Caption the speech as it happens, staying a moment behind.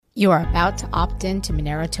You are about to opt in to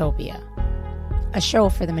Monerotopia, a show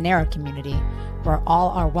for the Monero community where all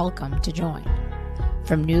are welcome to join.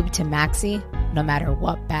 From noob to maxi, no matter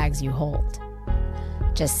what bags you hold.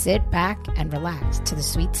 Just sit back and relax to the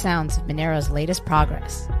sweet sounds of Monero's latest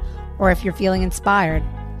progress. Or if you're feeling inspired,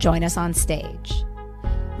 join us on stage.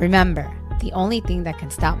 Remember, the only thing that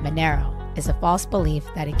can stop Monero is a false belief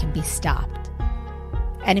that it can be stopped.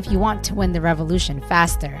 And if you want to win the revolution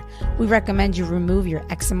faster, we recommend you remove your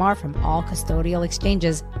XMR from all custodial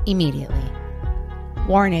exchanges immediately.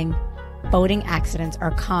 Warning, voting accidents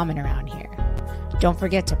are common around here. Don't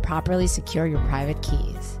forget to properly secure your private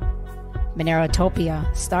keys.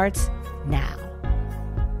 Monerotopia starts now.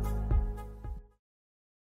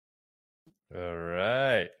 All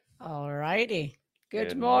right. All righty.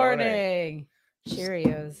 Good morning.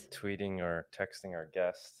 Cheerios. Tweeting or texting our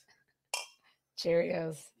guest.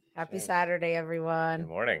 Cheerios. Happy Cheers. Saturday, everyone. Good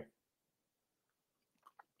morning.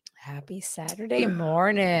 Happy Saturday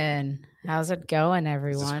morning. How's it going, Is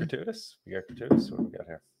everyone? this gratuitous? We got gratuitous? What do we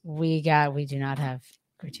got here? We do not have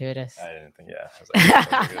gratuitous. I didn't think, yeah. I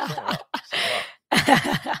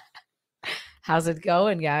was like, How's it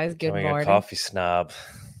going, guys? Good becoming morning. a coffee snob.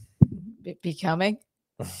 Becoming?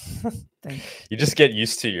 You just get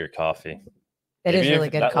used to your coffee. It is Even if really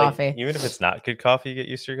it's good not, coffee. Like, even if it's not good coffee, you get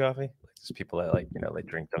used to your coffee. Like there's people that they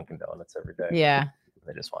drink Dunkin' Donuts every day. Yeah.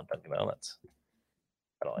 They just want Dunkin' Donuts.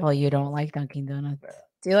 I don't like Well, you don't like Dunkin' Donuts. No.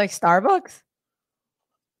 Do you like Starbucks?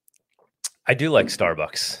 I do like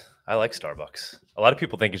Starbucks. I like Starbucks. A lot of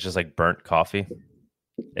people think it's just like burnt coffee.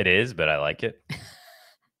 It is, but I like it.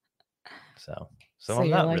 So I'm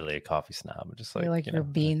you're not like- really a coffee snob. I'm just like, You like your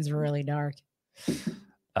beans really dark.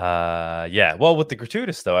 Yeah. Well, with the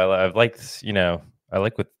gratuitous though, I like I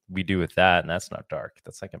like what we do with that, and that's not dark.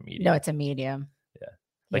 That's like a medium. No, it's a medium. Yeah. Yeah,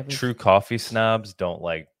 Like we- true coffee snobs don't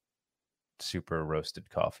like super roasted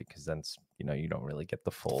coffee because then you don't really get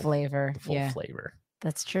the full flavor. Yeah, flavor.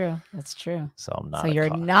 that's true. That's true. So I'm not. So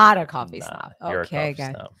you're not a coffee snob. You're Okay, a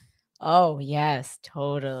coffee guys. snob. Oh, yes,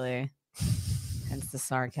 totally. Hence the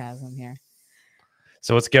sarcasm here.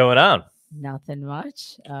 So what's going on? Nothing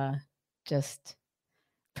much. Just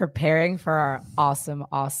preparing for our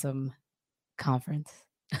awesome conference.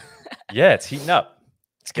 Yeah, it's heating up.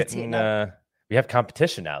 It's It's getting. heating up. We have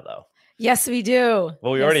competition now, though. Yes, we do.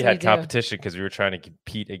 Well, we Yes, already had do. competition because we were trying to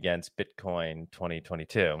compete against Bitcoin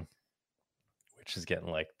 2022, which is getting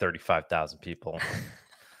like 35,000 people.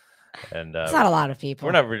 And It's not a lot of people.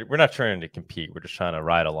 we're not trying to compete. We're just trying to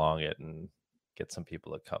ride along it and get some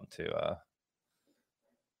people to come to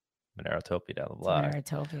Monerotopia down the block.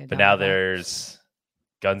 Monerotopia, But now there's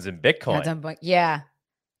Guns and Bitcoin. Yeah,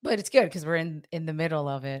 but it's good because we're in the middle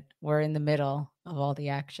of it. We're in the middle of all the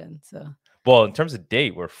action. So, Well, in terms of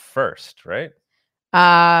date, we're first, right?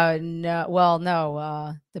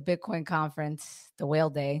 no. The Bitcoin conference, the whale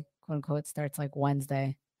day, quote unquote, starts like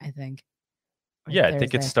Wednesday, I think. Or Yeah, I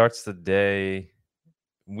think it Thursday. starts the day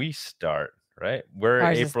we start, right? We're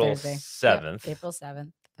Ours is April Thursday. 7th, Yep, April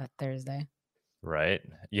 7th, that Thursday. right?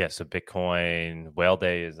 Yeah, so Bitcoin Whale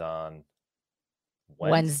Day is on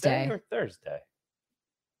Wednesday. or Thursday?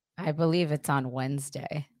 I believe it's on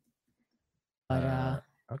Wednesday. But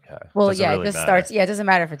Okay. well, Doesn't yeah, really it just matter. starts. Yeah, it doesn't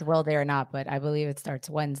matter if it's whale day or not, but I believe it starts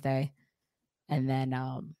Wednesday, and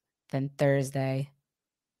then Thursday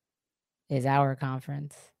is our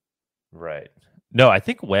conference. Right. No, I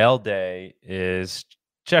think Whale Day is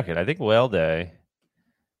check it. I think Whale Day.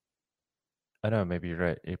 I know, maybe you're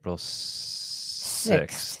right. April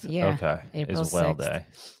 6th. Yeah, Okay. April is Whale 6th. Day.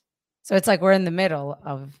 So it's like we're in the middle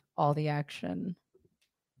of all the action.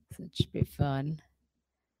 So it should be fun.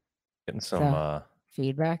 Getting some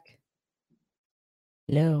Feedback.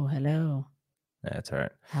 Hello. that's all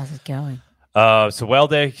right. How's it going? So Whale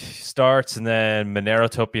Day starts, and then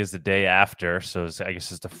Monerotopia is the day after. So I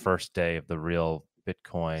guess it's the first day of the real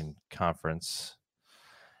Bitcoin conference.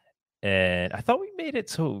 And I thought we made it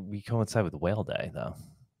so we coincide with Whale Day, though.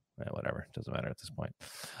 Whatever, doesn't matter at this point.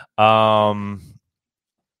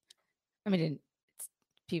 I mean,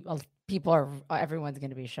 everyone's going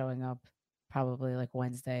to be showing up probably like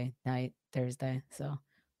Wednesday night, Thursday. So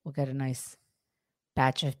we'll get a nice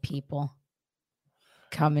batch of people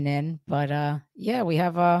coming in. But yeah,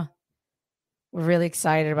 we're really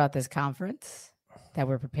excited about this conference that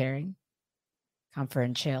we're preparing.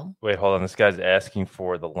 Conference chill. Wait, hold on. This guy's asking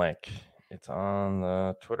for the link. It's on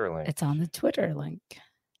the Twitter link. It's on the Twitter link.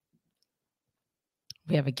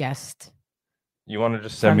 We have a guest. You want to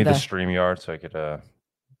just send From me the the- StreamYard so I could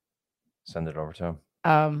send it over to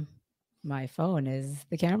him? My phone is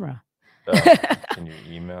the camera. Can you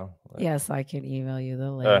email? Yes, I can email you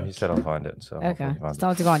the link. He said I'll find it. So hopefully Okay. he finds Just don't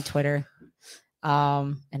have to go on Twitter.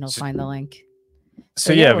 And he'll find the link.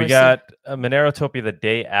 So yeah, we got Monerotopia the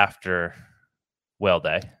day after Whale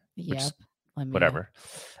Day. Yep. Whatever.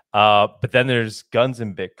 But then there's Guns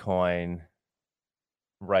and Bitcoin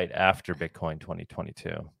right after Bitcoin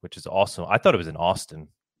 2022, which is also, I thought it was in Austin.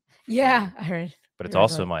 Yeah, I heard. But it's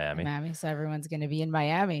also Miami. So everyone's going to be in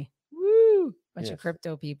Miami. Woo! Bunch of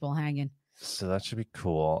crypto people hanging. So that should be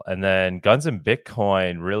cool. And then Guns and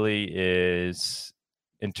Bitcoin really is,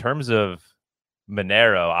 in terms of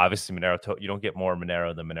Monero, obviously Monero, you don't get more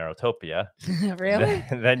Monero than Monerotopia. Really?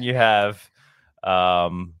 Then you have,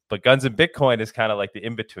 but Guns and Bitcoin is kind of like the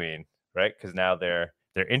in-between, right? Because now they're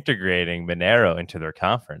integrating Monero into their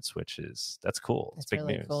conference, that's cool. That's big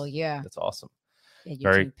really news. Cool. Yeah. That's awesome. Yeah,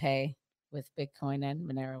 you can pay with Bitcoin and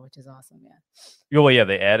Monero, which is awesome. Yeah. Well, yeah,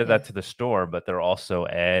 they added that to the store, but they're also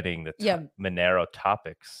adding the Monero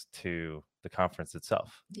topics to the conference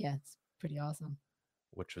itself. Yeah, it's pretty awesome.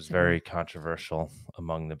 Which was very controversial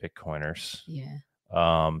among the Bitcoiners. Yeah.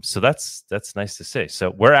 So that's nice to see.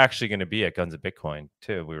 So we're actually going to be at Guns of Bitcoin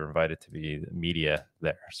too. We were invited to be the media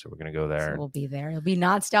there, so we're going to go there. So we'll be there. It'll be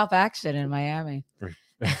nonstop action in Miami.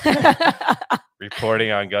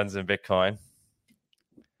 Reporting on Guns and Bitcoin.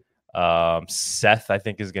 Seth, I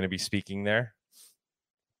think, is going to be speaking there,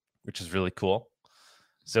 which is really cool.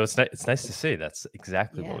 So it's nice to see. That's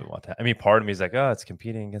exactly what we want to. I mean, part of me is like, oh, it's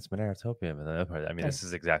competing against Monerotopia, but the other part, I mean, this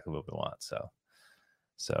is exactly what we want. So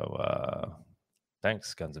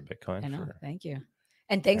thanks, Guns and Bitcoin. I know. Thank you.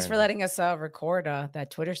 And thanks for letting us record that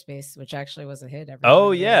Twitter space, which actually was a hit.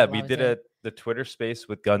 We did the Twitter space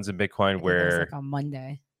with Guns and Bitcoin where it was like on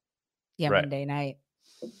Monday. Yeah, right. Monday night.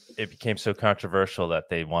 It became so controversial that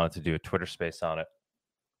they wanted to do a Twitter space on it.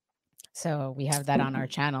 So we have that on our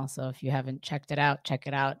channel. So if you haven't checked it out, check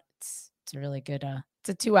it out. It's a really good, it's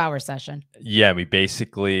a 2-hour session. Yeah, we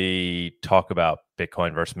basically talk about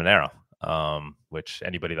Bitcoin versus Monero, which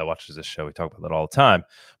anybody that watches this show, we talk about that all the time.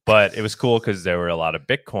 But it was cool because there were a lot of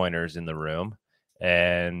Bitcoiners in the room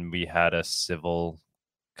and we had a civil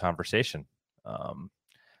conversation.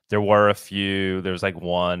 There was like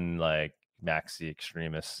one maxi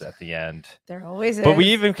extremists at the end. There always is. But we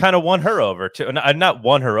even kind of won her over too. Not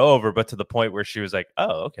won her over, but to the point where she was like,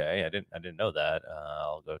 "Oh, okay, I didn't know that.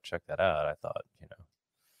 I'll go check that out." I thought,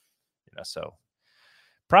 so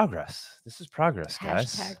progress. This is progress,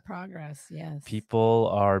 guys. Hashtag progress. Yes. People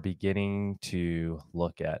are beginning to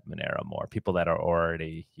look at Monero more. People that are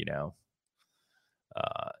already,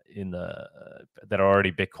 that are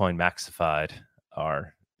already Bitcoin maxified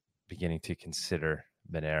are beginning to consider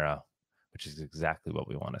Monero, which is exactly what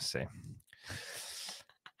we want to see.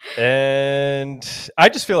 And I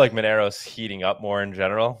just feel like Monero's heating up more in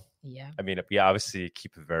general. Yeah. I mean, we obviously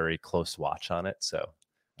keep a very close watch on it. So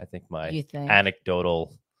I think my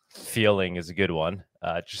anecdotal feeling is a good one.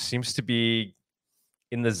 It just seems to be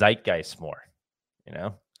in the zeitgeist more,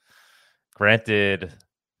 Granted,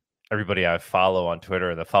 everybody I follow on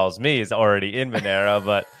Twitter that follows me is already in Monero,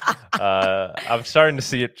 but I'm starting to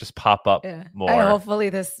see it just pop up more. And hopefully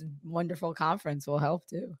this wonderful conference will help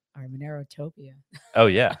too. Our Monerotopia. Oh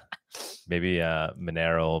yeah. Maybe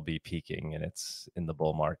Monero will be peaking and it's in the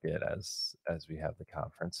bull market as we have the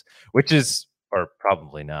conference, or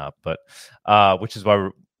probably not, but which is why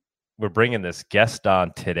we're bringing this guest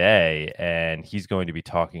on today, and he's going to be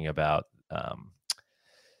talking about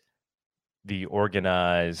the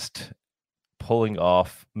organized pulling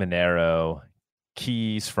off Monero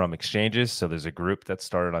keys from exchanges. So there's a group that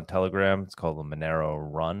started on Telegram. It's called the Monero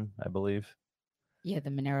Run, I believe. Yeah, the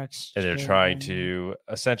Monero exchange. And they're trying to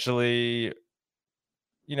essentially,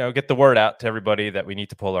 get the word out to everybody that we need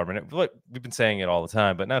to pull our Monero. We've been saying it all the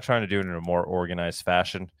time, but now trying to do it in a more organized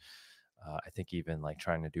fashion. I think even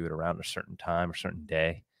trying to do it around a certain time or certain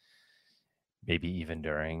day, maybe even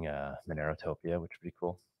during Monerotopia, which would be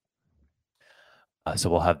cool.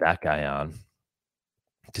 So we'll have that guy on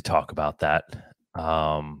to talk about that.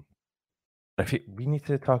 We need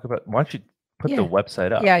to talk about. Why don't you put the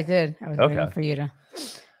website up? Yeah, I did. I was waiting for you to.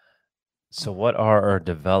 So what are our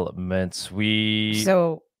developments? We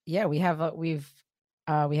have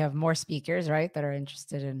more speakers, right, that are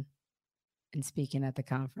interested in speaking at the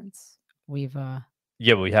conference. We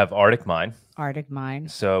have Arctic Mine. Arctic Mine.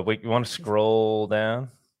 So you want to scroll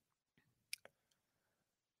down?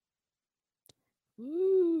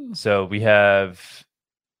 Ooh. So we have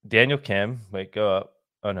Daniel Kim. Wait, go up.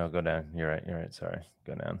 Oh no, go down. You're right. Sorry,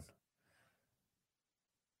 go down.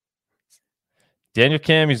 Daniel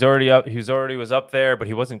Kim, he's already up. He was up there, but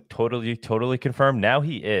he wasn't totally confirmed. Now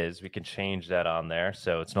he is. We can change that on there,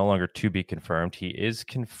 so it's no longer to be confirmed. He is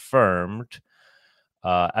confirmed.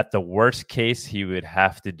 At the worst case, he would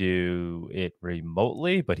have to do it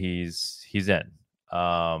remotely, but he's in.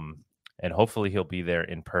 And hopefully he'll be there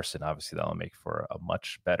in person. Obviously, that'll make for a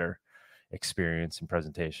much better experience and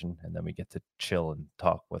presentation, and then we get to chill and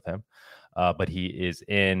talk with him. But he is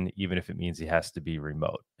in, even if it means he has to be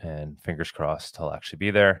remote. And fingers crossed he'll actually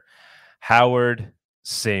be there. Howard,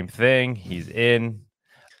 same thing. He's in.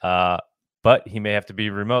 But he may have to be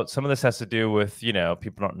remote. Some of this has to do with,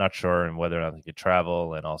 people not sure and whether or not they could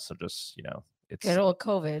travel, and also just, it's good old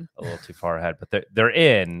COVID. A little too far ahead. But they're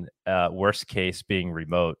in. Worst case being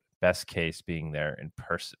remote, best case being there in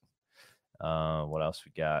person. What else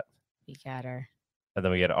we got? We got her. And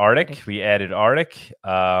then we get Arctic. We added Arctic.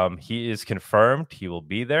 He is confirmed. He will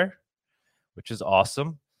be there, which is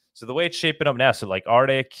awesome. So the way it's shaping up now, so like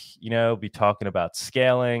Arctic, be talking about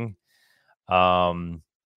scaling.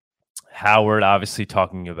 Howard obviously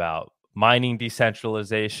talking about mining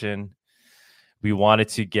decentralization. We wanted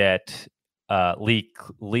to get Lee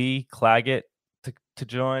Claggett to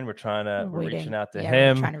join. We're reaching out to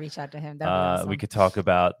him. We're trying to reach out to him. That'd be awesome. We could talk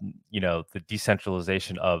about, the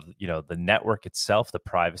decentralization of, the network itself, the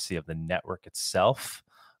privacy of the network itself.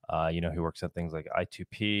 He works on things like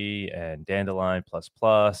I2P and Dandelion ++,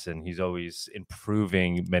 and he's always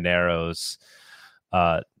improving Monero's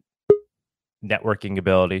networking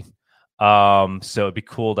ability. So it'd be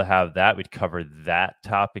cool to have that. We'd cover that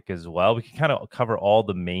topic as well. We can kind of cover all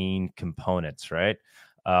the main components, right?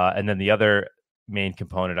 And then the other main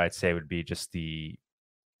component I'd say would be just the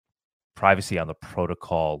privacy on the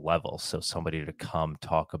protocol level. So somebody to come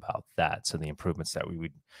talk about that. So the improvements that we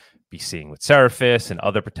would be seeing with Seraphis and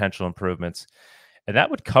other potential improvements. And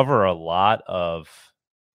that would cover a lot of,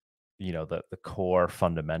 the core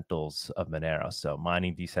fundamentals of Monero. So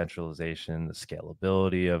mining decentralization, the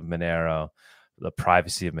scalability of Monero, the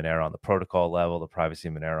privacy of Monero on the protocol level, the privacy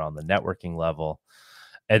of Monero on the networking level.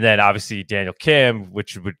 And then obviously Daniel Kim,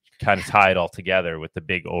 which would kind of tie it all together with the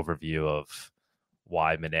big overview of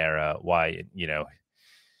why Monero, why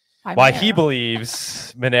he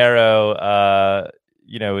believes Monero,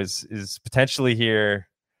 is potentially here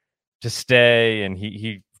to stay. And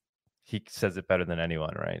he says it better than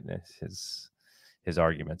anyone, right? His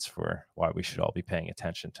arguments for why we should all be paying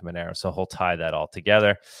attention to Monero. So he'll tie that all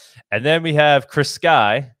together. And then we have Chris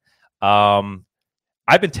Sky.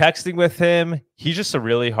 I've been texting with him. He's just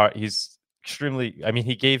he's extremely,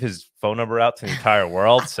 he gave his phone number out to the entire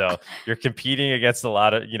world. So you're competing against a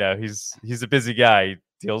lot of, he's a busy guy. He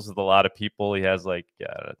deals with a lot of people. He has I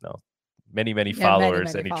don't know, many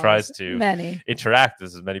followers, and he tries to interact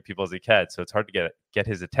with as many people as he can. So it's hard to get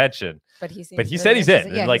his attention. But he said he's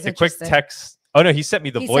in. And the quick text. Oh no, he sent me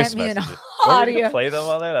the voice message. Audio. Play them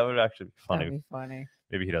on there. That would actually be funny. That'd be funny.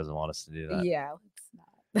 Maybe he doesn't want us to do that. Yeah,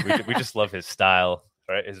 it's not. we just love his style,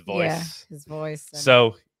 right? His voice. Yeah, his voice.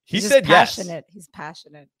 So he said passionate. Yes. He's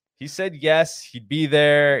passionate. He said yes, he'd be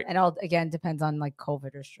there. And all again depends on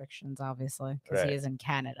COVID restrictions, obviously, because he is in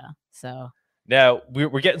Canada. So now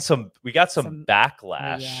we're getting some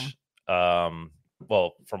backlash. From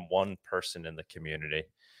one person in the community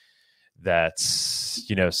that's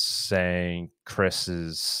saying Chris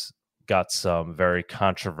has got some very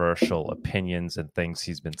controversial opinions and things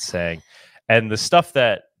he's been saying, and the stuff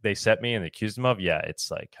that they sent me and accused him of, it's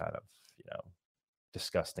kind of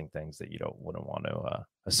disgusting things that you wouldn't want to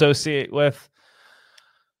associate with.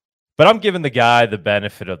 But I'm giving the guy the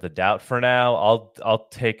benefit of the doubt for now. I'll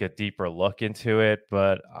take a deeper look into it,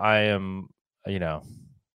 but I am,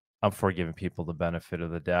 I'm for giving people the benefit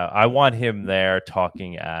of the doubt. I want him there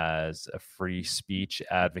talking as a free speech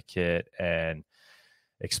advocate and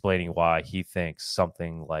explaining why he thinks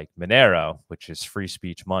something like Monero, which is free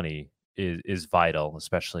speech money, is vital,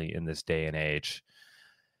 especially in this day and age.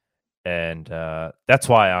 And that's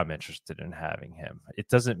why I'm interested in having him. It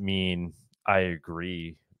doesn't mean I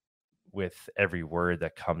agree with every word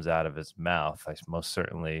that comes out of his mouth. I most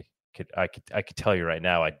certainly I could tell you right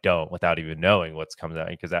now I don't, without even knowing what's coming out,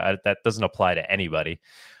 because that doesn't apply to anybody.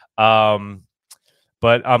 But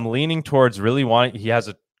I'm leaning towards really wanting. He has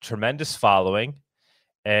a tremendous following,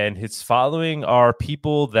 and his following are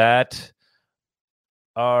people that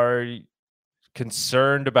are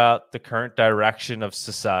concerned about the current direction of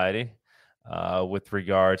society with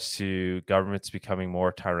regards to governments becoming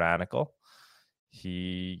more tyrannical.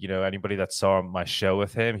 He, anybody that saw my show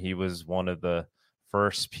with him, he was one of the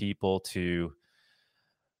first people to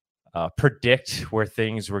predict where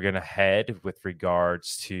things were going to head with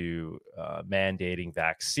regards to mandating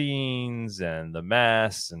vaccines and the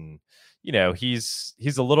masks. And, he's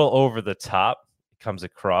a little over the top. He comes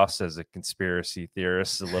across as a conspiracy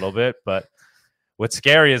theorist a little bit, but what's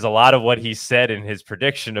scary is a lot of what he said in his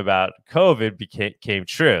prediction about COVID came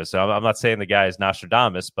true. So I'm not saying the guy is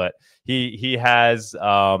Nostradamus, but he has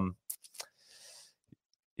a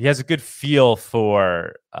good feel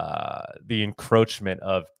for the encroachment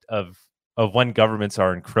of when governments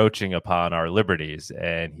are encroaching upon our liberties,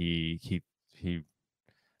 and he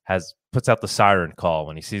puts out the siren call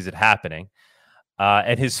when he sees it happening.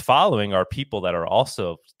 And his following are people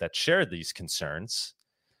that share these concerns.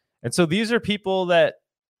 And so these are people that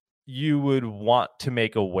you would want to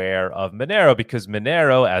make aware of Monero, because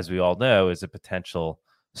Monero, as we all know, is a potential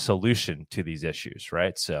solution to these issues,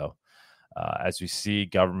 right? So as we see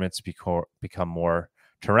governments become more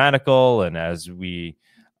tyrannical, and as we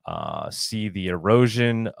see the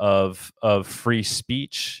erosion of free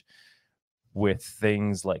speech with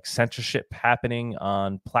things like censorship happening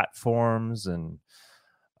on platforms, and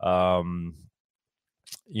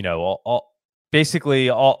basically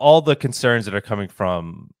all the concerns that are coming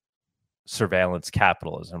from surveillance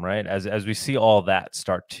capitalism, right? As we see all that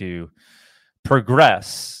start to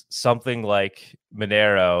progress, something like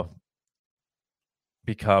Monero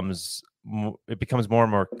becomes more and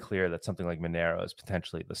more clear that something like Monero is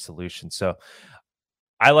potentially the solution. So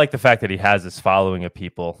I like the fact that he has this following of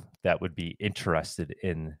people that would be interested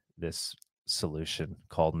in this solution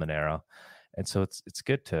called Monero. And so it's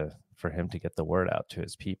good for him to get the word out to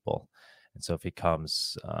his people. And so if he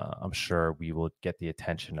comes, I'm sure we will get the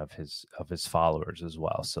attention of his followers as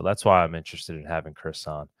well. So that's why I'm interested in having Chris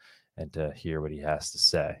on and to hear what he has to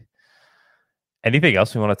say. Anything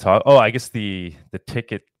else we want to talk? Oh, I guess the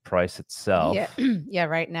ticket price itself. Yeah.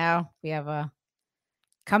 Right now we have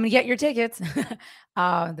come and get your tickets.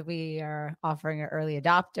 We are offering early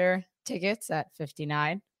adopter tickets at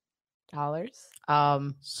 $59.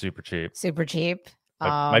 Super cheap. Super cheap.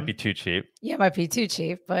 Might be too cheap. Yeah, it might be too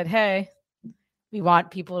cheap, but hey, we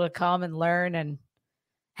want people to come and learn and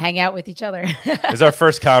hang out with each other. It's our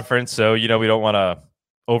first conference, so we don't want to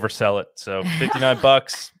oversell it. So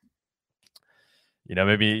 $59.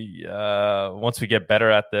 Maybe once we get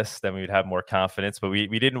better at this, then we would have more confidence. But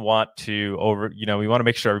we didn't want to we want to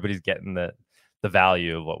make sure everybody's getting the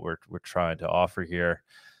value of what we're trying to offer here.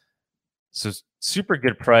 So super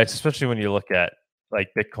good price, especially when you look at like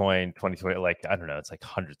Bitcoin 2020, like, I don't know, it's like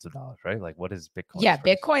hundreds of dollars, right? Like, what is Bitcoin? Yeah,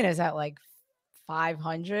 Bitcoin is at like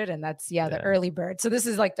 500, and that's the early bird. So this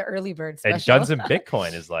is like the early bird special. And Guns and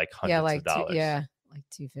Bitcoin is like hundreds of dollars. Like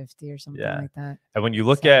 250 or something like that. And when you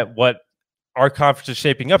look at what our conference is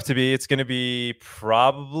shaping up to be, it's going to be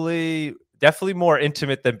definitely more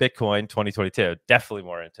intimate than Bitcoin 2022. Definitely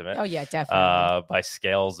more intimate. Oh yeah, definitely. By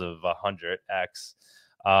scales of 100x.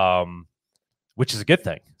 Which is a good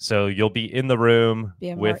thing. So you'll be in the room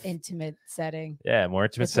with more intimate setting. Yeah, more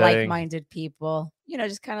intimate with setting. Like-minded people.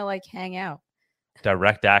 Just kind of like hang out.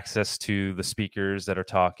 Direct access to the speakers that are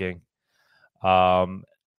talking.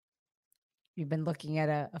 We've been looking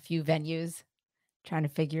at a few venues, trying to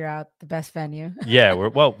figure out the best venue. Yeah,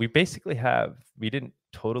 we basically we didn't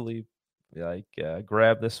totally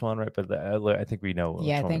grab this one, right? But I think we know.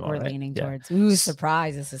 Yeah, I think we're leaning towards. Ooh,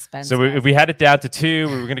 surprise! The suspense. So if we had it down to two,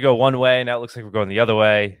 we were going to go one way. Now it looks like we're going the other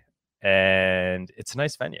way, and it's a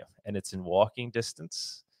nice venue, and it's in walking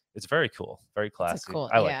distance. It's very cool, very classy. Cool.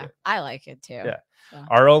 I like it. I like it too. Yeah. So.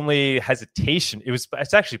 Our only hesitation,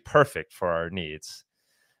 it's actually perfect for our needs,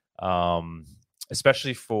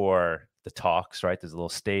 especially for the talks. Right, there's a little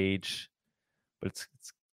stage, but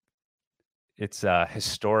it's a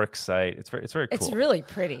historic site. It's very cool. It's really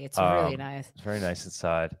pretty. It's really nice. It's very nice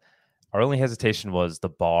inside. Our only hesitation was the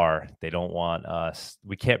bar. They don't want us.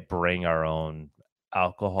 We can't bring our own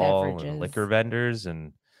alcohol and liquor vendors.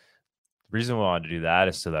 And the reason we wanted to do that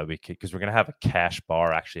is so that we could, because we're going to have a cash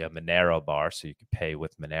bar, actually a Monero bar, so you can pay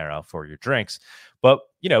with Monero for your drinks. But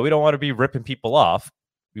we don't want to be ripping people off.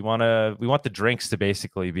 We want the drinks to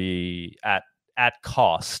basically be at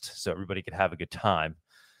cost, so everybody could have a good time.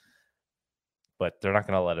 But they're not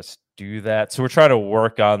going to let us do that. So we're trying to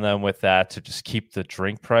work on them with that to just keep the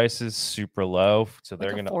drink prices super low. So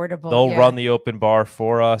they'll run the open bar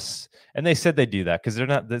for us. And they said they do that because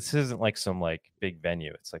this isn't like some like big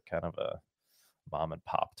venue. It's like kind of a mom and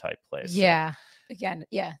pop type place. Yeah. So. Again,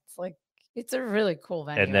 yeah. It's a really cool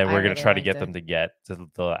venue. And then we're going to try to get them to get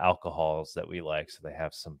the alcohols that we like. So they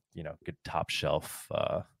have some, good top shelf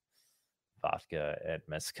vodka and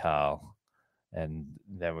mezcal. And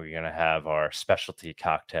then we're going to have our specialty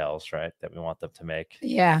cocktails, right, that we want them to make.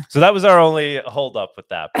 Yeah. So that was our only hold up with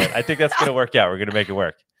that. But I think that's going to work out. We're going to make it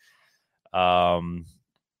work. Yeah,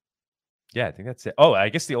 I think that's it. Oh, I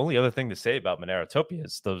guess the only other thing to say about Monerotopia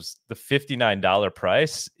is the $59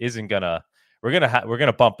 price isn't going to – we're going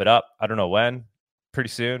to bump it up. I don't know when,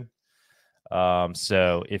 pretty soon.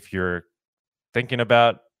 So if you're thinking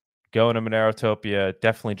about going to Monerotopia,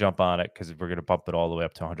 definitely jump on it because we're going to bump it all the way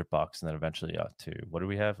up to $100 and then eventually up to, what do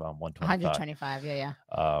we have? 125. 125. Yeah.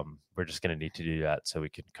 We're just going to need to do that so we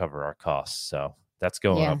can cover our costs. So that's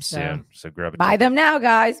going up soon. So grab it. Buy them now,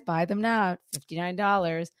 guys. Buy them now.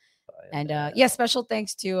 $59. And special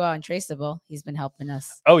thanks to Untraceable. He's been helping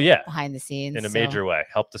us. Oh yeah, behind the scenes in a major way.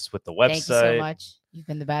 Helped us with the website. Thank you so much. You've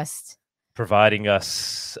been the best. Providing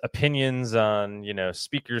us opinions on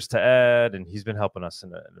speakers to add, and he's been helping us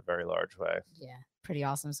in a very large way. Yeah, pretty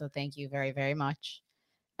awesome. So thank you very, very much.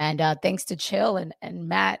 And thanks to Chill and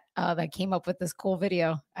Matt that came up with this cool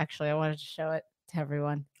video. Actually, I wanted to show it to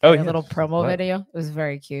everyone. A little promo video. It was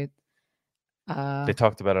very cute. They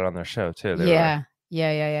talked about it on their show too. Yeah.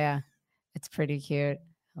 It's pretty cute.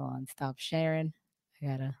 Hold on, stop sharing. I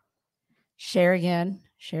gotta share again.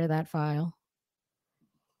 Share that file.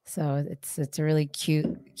 So it's a really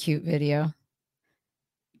cute video.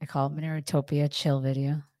 I call it Monerotopia Chill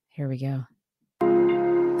video. Here we go.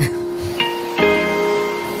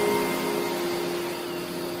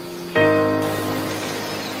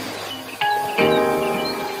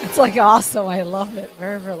 It's like awesome. I love it.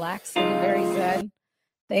 Very relaxing, very zen.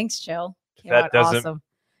 Thanks, Chill. That doesn't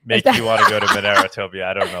make you want to go to Monerotopia.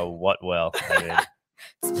 I don't know what will. I mean,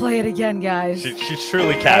 let's play it again, guys. She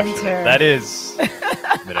truly captured it. That is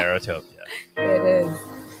Monerotopia. It is.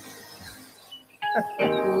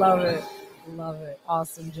 Love it.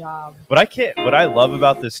 Awesome job. What I love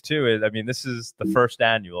about this too is, I mean, this is the first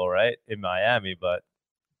annual, right, in Miami, but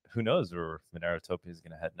who knows where Monerotopia is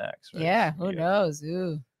going to head next, right? Yeah, who knows?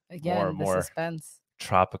 Ooh, again, more suspense.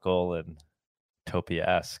 Tropical and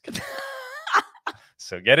Topia-esque.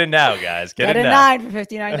 So get in now, guys. Get in now. 9 for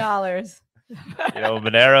 $59.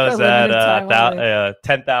 Monero's at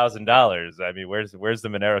 $10,000. I mean, where's the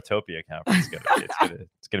Monerotopia conference going to be?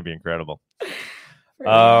 It's going to be incredible.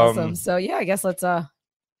 Awesome. So yeah, I guess let's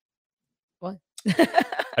what? I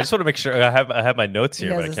just want to make sure I have my notes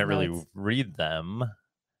here, but I can't really read them.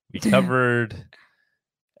 We covered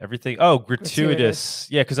everything. Oh, Gratuitous.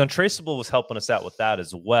 Yeah, because Untraceable was helping us out with that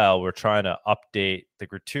as well. We're trying to update the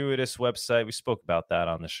Gratuitous website. We spoke about that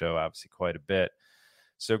on the show, obviously, quite a bit.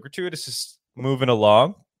 So Gratuitous is moving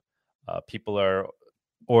along. People are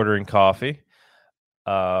ordering coffee.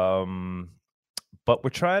 But we're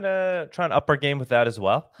trying to up our game with that as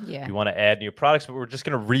well. Yeah. We want to add new products, but we're just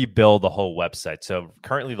going to rebuild the whole website. So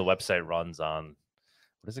currently the website runs on,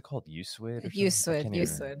 what is it called? USWID?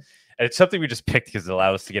 USWID. And it's something we just picked because it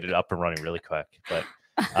allows us to get it up and running really quick. But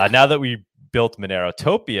now that we built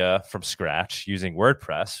Monerotopia from scratch using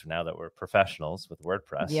WordPress, now that we're professionals with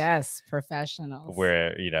WordPress. Yes, professionals.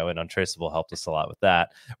 Where, and Untraceable helped us a lot with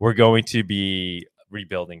that. We're going to be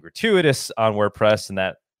rebuilding Gratuitous on WordPress, and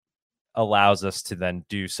that allows us to then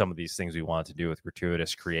do some of these things we want to do with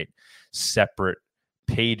Gratuitous, create separate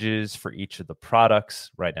pages for each of the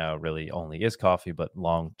products. Right now, it really only is coffee, but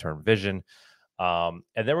long-term vision. And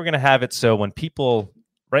then we're going to have it so when people,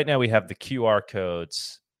 right now we have the QR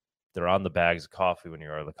codes. They're on the bags of coffee when you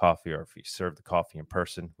order the coffee, or if you serve the coffee in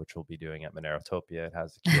person, which we'll be doing at Monerotopia. It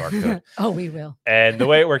has the QR code. Oh, we will. And the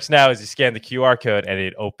way it works now is you scan the QR code and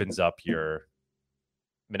it opens up your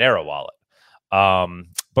Monero wallet.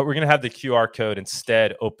 But we're going to have the QR code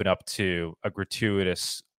instead open up to a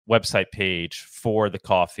Gratuitous website page for the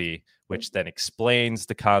coffee, which then explains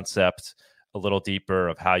the concept a little deeper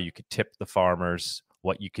of how you could tip the farmers,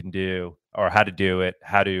 what you can do or how to do it,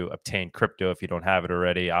 how to obtain crypto if you don't have it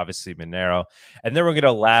already, obviously Monero. And then we're going to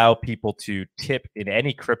allow people to tip in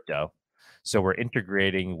any crypto. So we're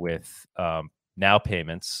integrating with Now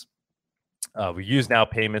Payments. We use Now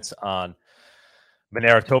Payments on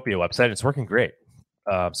Monerotopia website. It's working great.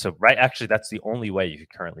 Actually, that's the only way you could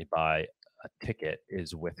currently buy a ticket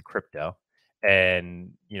is with crypto.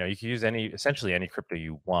 And, you can use essentially any crypto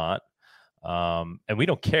you want. And we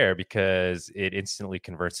don't care because it instantly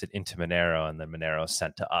converts it into Monero, and then Monero is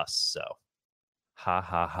sent to us. So ha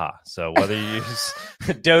ha ha. So whether you use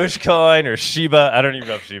Dogecoin or Shiba, I don't even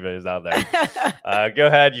know if Shiba is out there. Go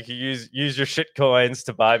ahead. You can use your shit coins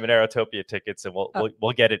to buy Monerotopia tickets, and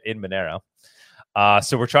we'll get it in Monero.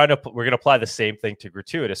 So we're going to apply the same thing to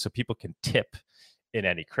Gratuitous so people can tip in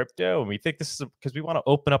any crypto. And we think this is because we want to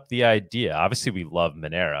open up the idea. Obviously, we love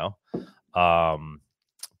Monero,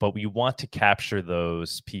 but we want to capture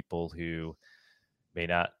those people who may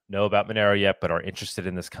not know about Monero yet, but are interested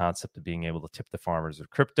in this concept of being able to tip the farmers with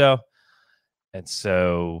crypto. And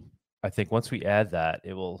so I think once we add that,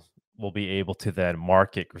 we'll be able to then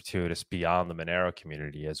market Gratuitous beyond the Monero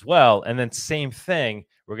community as well. And then same thing,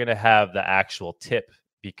 we're going to have the actual tip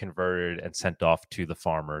be converted and sent off to the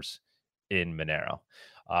farmers in Monero.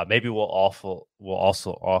 Maybe we'll also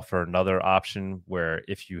offer another option where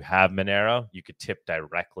if you have Monero, you could tip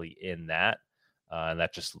directly in that. And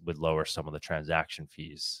that just would lower some of the transaction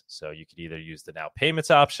fees. So you could either use the now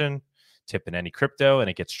payments option, tip in any crypto, and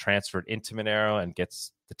it gets transferred into Monero and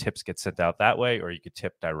the tips get sent out that way, or you could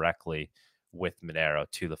tip directly with Monero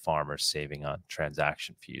to the farmers, saving on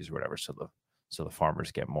transaction fees or whatever. So the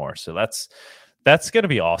farmers get more. So that's going to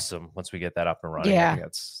be awesome once we get that up and running. Yeah. I think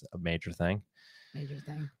that's a major thing.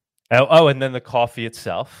 Oh, and then the coffee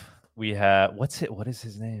itself. We have what is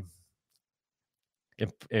his name?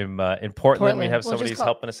 In Portland, we have somebody who's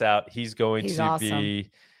helping us out. He's going to awesome.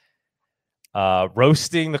 be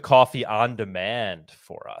roasting the coffee on demand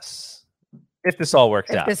for us. If this all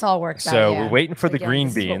works out. So we're waiting for the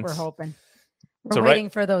green beans. We're hoping. We're waiting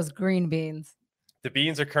for those green beans. The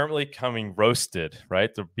beans are currently coming roasted,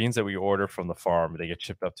 right? The beans that we order from the farm, they get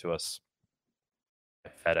shipped up to us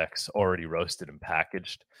by FedEx, already roasted and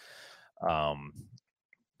packaged. But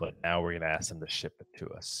now we're going to ask them to ship it to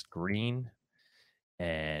us green.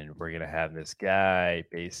 And we're going to have this guy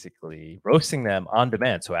basically roasting them on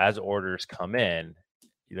demand. So as orders come in,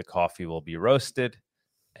 the coffee will be roasted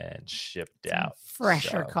and shipped out.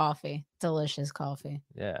 Fresher coffee. Delicious coffee.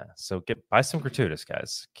 Yeah. So buy some gratuitous,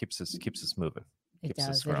 guys. Keeps us moving. It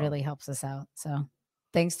does. It really helps us out. So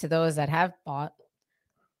thanks to those that have bought.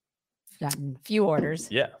 Gotten a few orders.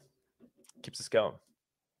 Yeah. Keeps us going.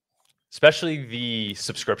 Especially the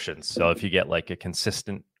subscriptions. So if you get like a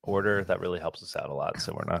consistent order, that really helps us out a lot.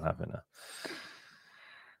 So we're not having to.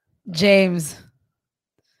 James,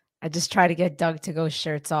 I just try to get Doug to go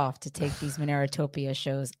shirts off to take these Monerotopia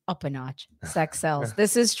shows up a notch. Sex sells.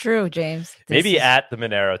 This is true, James. Maybe at the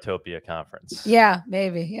Monerotopia conference. Yeah,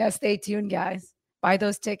 maybe. Yeah, stay tuned, guys. Buy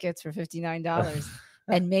those tickets for $59.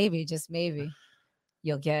 And maybe, just maybe,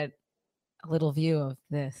 you'll get a little view of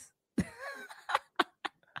this.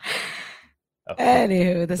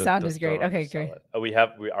 Anywho, the sound is great. Okay, great.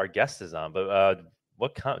 Our guest is on, but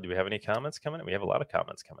do we have any comments coming in? We have a lot of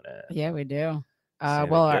comments coming in. Yeah, we do.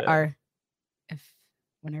 Whenever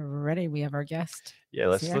we're ready, we have our guest. Yeah,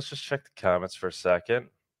 let's just check the comments for a second.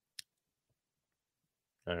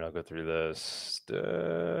 And I'll go through this.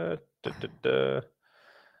 I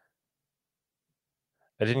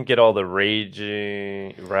didn't get all the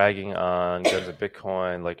ragging on Guns of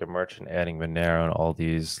Bitcoin, like a merchant adding Monero, and all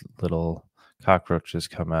these little cockroaches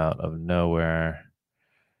come out of nowhere.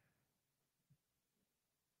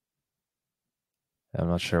 I'm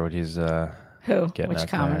not sure what he's getting Which at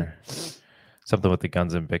comment? there. Something with the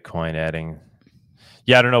Guns and Bitcoin adding.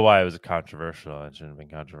 Yeah, I don't know why it was controversial. It shouldn't have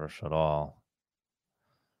been controversial at all.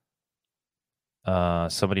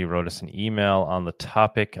 Somebody wrote us an email on the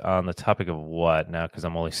topic of what now, because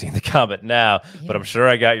I'm only seeing the comment now, but I'm sure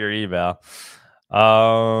I got your email.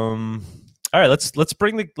 All right, let's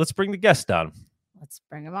bring the guest on. Let's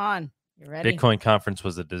bring him on. You ready? Bitcoin conference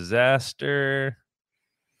was a disaster.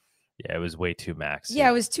 Yeah, it was way too maxi. Yeah,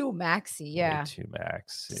 it was too maxi. Yeah, way too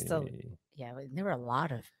maxi. There were a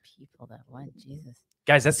lot of people that went. Jesus.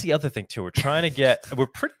 Guys, that's the other thing too. We're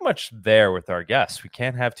pretty much there with our guests. We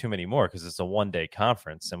can't have too many more because it's a one-day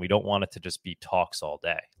conference and we don't want it to just be talks all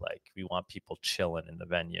day. Like, we want people chilling in the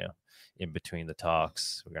venue in between the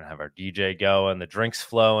talks. We're going to have our DJ going, the drinks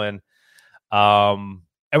flowing. And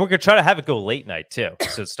we're going to try to have it go late night too.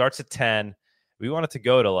 So it starts at 10. We want it to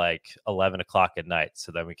go to like 11 o'clock at night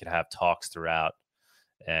so then we can have talks throughout.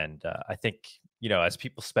 And I think, as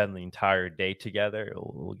people spend the entire day together, it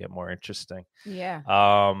will get more interesting. Yeah.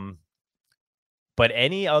 But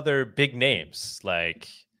any other big names, like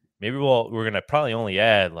maybe we're gonna probably only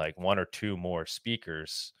add like one or two more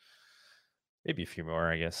speakers, maybe a few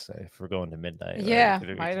more, I guess, if we're going to midnight. Yeah,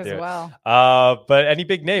 right? Might as well. But any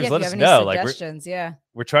big names, let us know. Suggestions,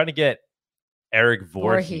 we're trying to get Eric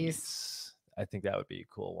Voorhees. I think that would be a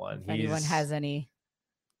cool one. If anyone has any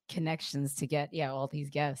connections to get all these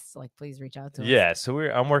guests, like, please reach out to us. Yeah, so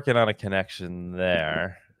I'm working on a connection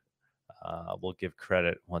there. We'll give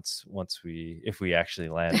credit if we actually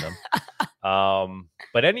land them.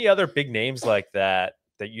 But any other big names like that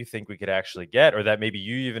you think we could actually get, or that maybe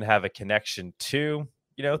you even have a connection to,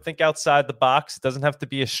 think outside the box. It doesn't have to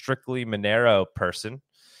be a strictly Monero person,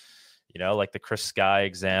 like the Chris Sky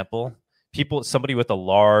example. Somebody with a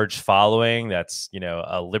large following that's,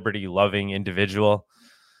 a liberty loving individual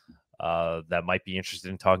that might be interested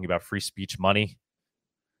in talking about free speech money.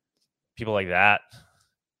 People like that.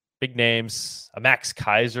 Big names. A Max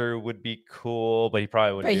Kaiser would be cool, but he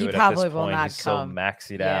probably wouldn't do it at this point. He's so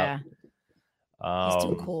maxied out. He's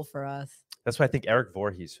too cool for us. That's why I think Eric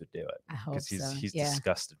Voorhees would do it. I hope because he's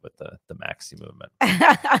disgusted with the maxi movement.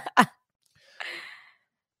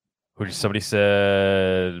 Somebody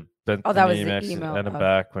said Oh, that was Benthany, the Max, email. and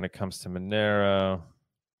back when it comes to Monero.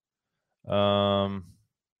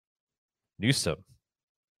 Newsom.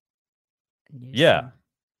 Yeah.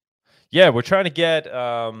 We're trying to get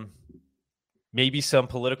maybe some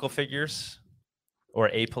political figures or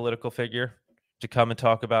a political figure to come and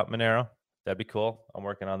talk about Monero. That'd be cool. I'm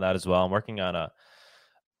working on that as well. I'm working on a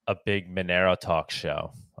big Monero talk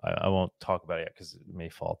show. I won't talk about it yet because it may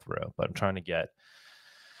fall through, but I'm trying to get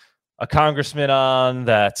a congressman on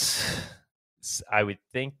that I would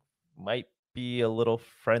think might be a little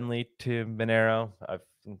friendly to Monero.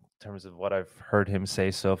 In terms of what I've heard him say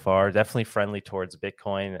so far, definitely friendly towards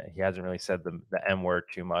Bitcoin. He hasn't really said the M word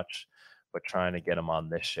too much, but trying to get him on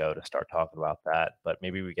this show to start talking about that. But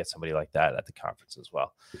maybe we get somebody like that at the conference as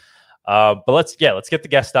well. But let's get the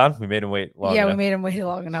guest on. We made him wait long enough. We made him wait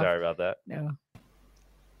long enough. Sorry about that. No.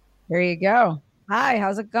 There you go. Hi,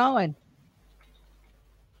 how's it going?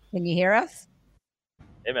 Can you hear us?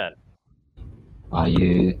 Hey, man. Are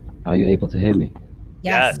you able to hear me?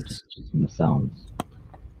 Yes. Just the sounds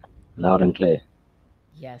loud and clear.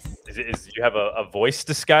 Yes. Is you have a voice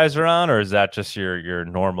disguiser on, or is that just your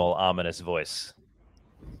normal ominous voice?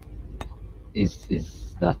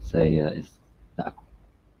 Is that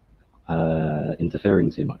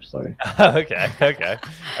interfering too much? Sorry. Okay.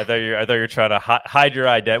 I thought you were trying to hide your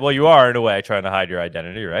identity. Well, you are in a way trying to hide your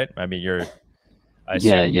identity, right? I mean, I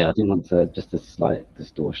didn't want just a slight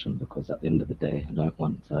distortion, because at the end of the day, I don't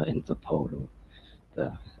want Interpol or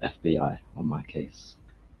the FBI on my case.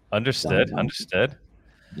 Understood.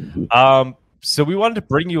 Mm-hmm. So we wanted to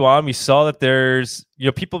bring you on. We saw that there's,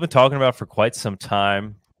 people have been talking about for quite some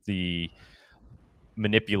time the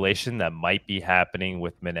manipulation that might be happening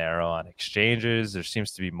with Monero on exchanges. There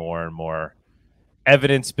seems to be more and more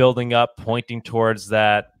evidence building up pointing towards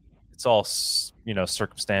that. It's all,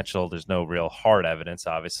 circumstantial. There's no real hard evidence,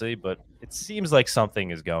 obviously, but it seems like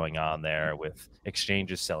something is going on there with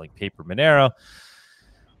exchanges selling paper Monero.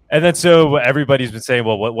 And then so everybody's been saying,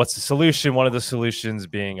 well, what's the solution? One of the solutions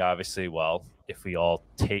being, obviously, well, if we all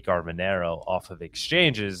take our Monero off of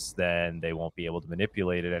exchanges, then they won't be able to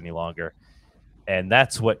manipulate it any longer. And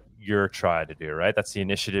that's what you're trying to do, right? That's the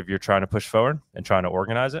initiative you're trying to push forward and trying to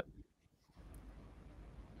organize it?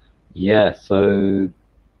 Yeah, so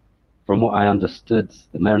from what I understood,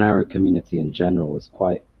 the Monero community in general was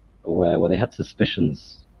quite aware. Well, they had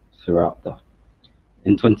suspicions throughout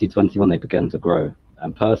in 2021, they began to grow.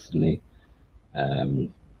 And personally,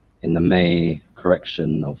 in the May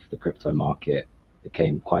correction of the crypto market, it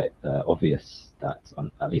became quite obvious that,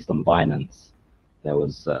 at least on Binance, it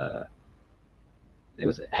was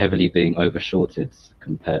heavily being overshorted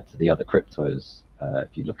compared to the other cryptos. If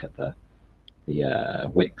you look at the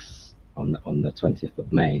Wix on the 20th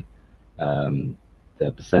of May,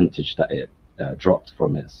 the percentage that it dropped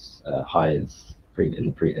from its highs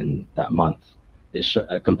in that month,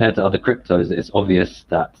 compared to other cryptos, it's obvious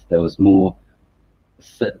that there was more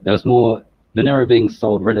Monero being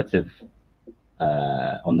sold relative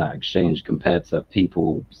on that exchange compared to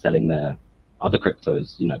people selling their other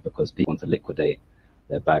cryptos, because people want to liquidate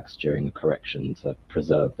their bags during a correction to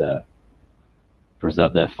preserve their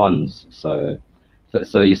funds. So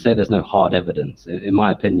you say there's no hard evidence. In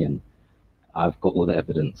my opinion, I've got all the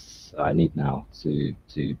evidence I need now to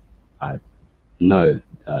I know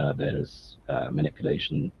there's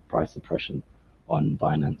manipulation, price suppression on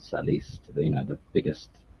Binance, at least the biggest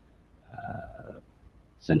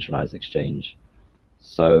centralized exchange.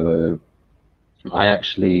 So I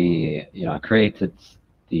actually I created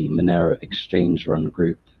the Monero Exchange Run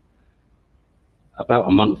group about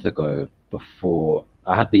a month ago. Before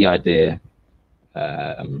I had the idea,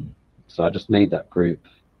 so I just made that group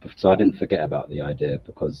so I didn't forget about the idea,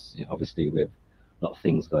 because obviously with a lot of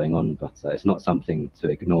things going on, but it's not something to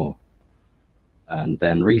ignore. And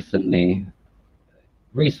then recently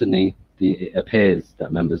it appears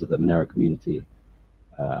that members of the Monero community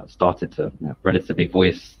started to relatively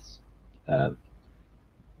voice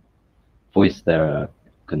their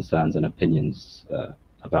concerns and opinions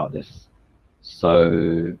about this.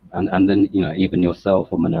 So, and then even yourself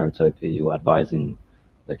or Monerotopia, you're advising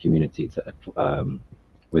the community to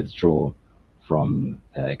withdraw from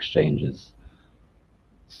exchanges.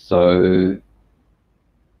 So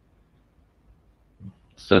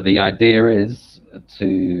the idea is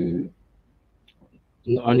to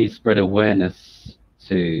not only spread awareness,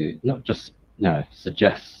 to not just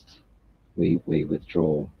suggest we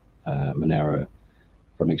withdraw Monero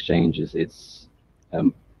from exchanges. It's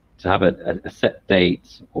to have a set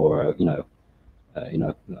date, or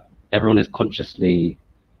everyone is consciously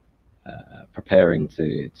preparing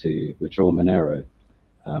to withdraw Monero.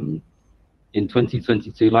 in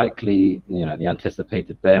 2022, likely, the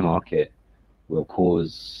anticipated bear market will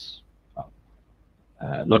cause,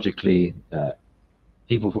 logically,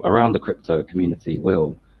 people around the crypto community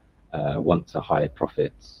will want to hide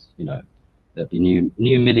profits. There'll be new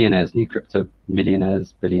millionaires, new crypto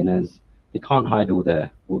millionaires, billionaires. They can't hide all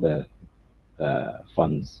their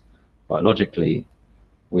funds, but logically,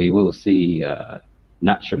 we will see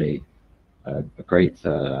naturally a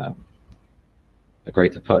greater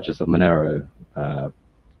purchase of Monero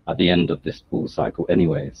at the end of this bull cycle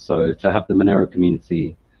anyway. So to have the Monero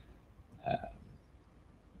community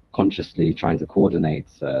consciously trying to coordinate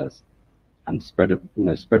and spread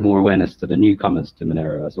more awareness to the newcomers to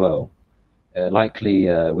Monero as well. Likely,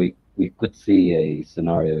 we could see a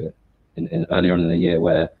scenario earlier on in the year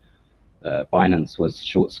where Binance was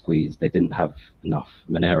short squeezed. They didn't have enough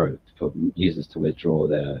Monero for users to withdraw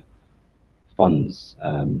their funds.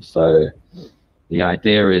 So the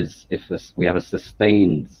idea is, if we have a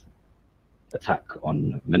sustained attack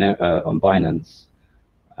on Binance,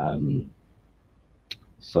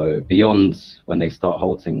 so beyond when they start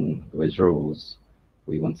halting the withdrawals,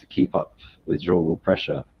 we want to keep up withdrawal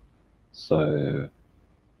pressure. So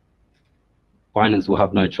Binance will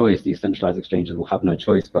have no choice, these centralized exchanges will have no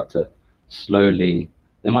choice but to slowly,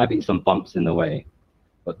 there might be some bumps in the way,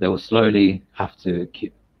 but they will slowly have to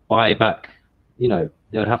buy back, they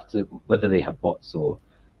would have to, whether they have bots or,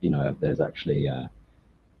 if there's actually,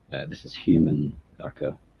 this is human,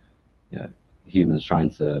 humans trying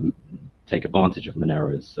to take advantage of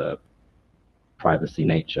Monero's privacy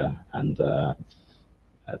nature and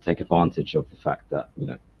take advantage of the fact that,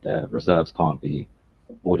 their reserves can't be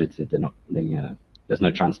audited. There's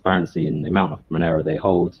no transparency in the amount of Monero they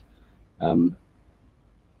hold.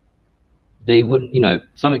 They wouldn't,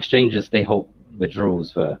 some exchanges, they hold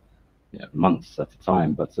withdrawals for months at a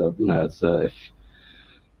time, but if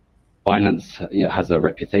Binance has a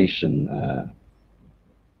reputation,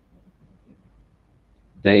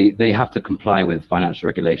 they have to comply with financial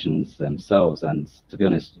regulations themselves, and to be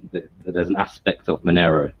honest, there's an aspect of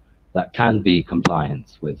Monero that can be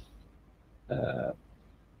compliant with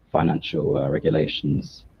financial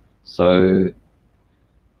regulations. So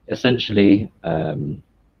essentially,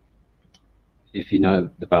 if you know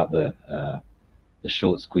about the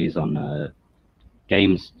short squeeze on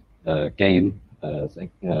game, as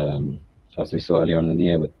we saw earlier on in the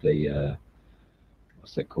year with the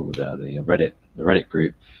what's it called, the Reddit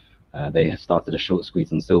group, they started a short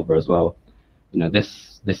squeeze on silver as well.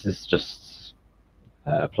 This is just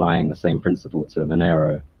applying the same principle to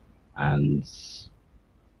Monero, and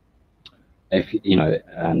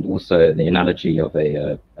and also the analogy of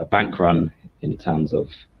a bank run in terms of,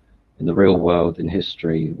 in the real world, in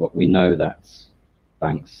history, what we know that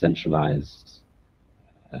banks centralized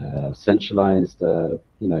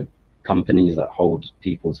companies that hold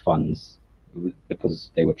people's funds because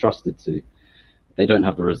they were trusted to. They don't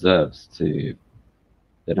have the reserves to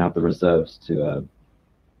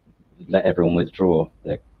let everyone withdraw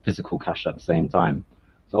their physical cash at the same time.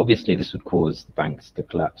 So obviously this would cause the banks to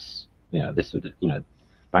collapse.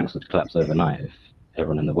 Banks would collapse overnight if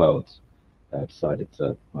everyone in the world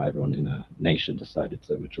everyone in a nation decided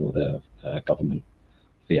to withdraw their government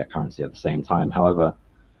fiat currency at the same time. However,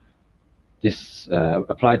 this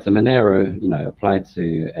applied to Monero, applied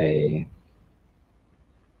to a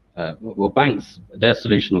banks, their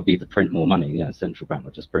solution would be to print more money. Central bank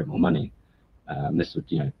would just print more money. This would,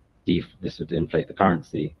 this would inflate the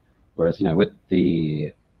currency. Whereas, with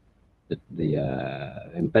the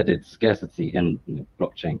embedded scarcity in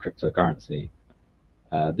blockchain cryptocurrency,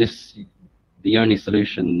 the only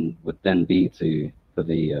solution would then be for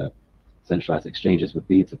the centralized exchanges would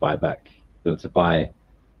be to buy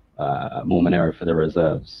more Monero for the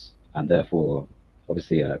reserves, and therefore,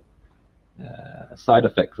 obviously, a side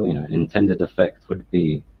effect, an intended effect would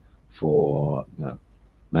be for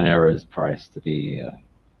Monero's price to be,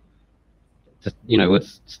 would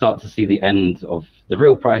start to see the end of the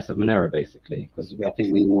real price of Monero, basically, because I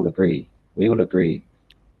think we all agree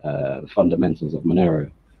the fundamentals of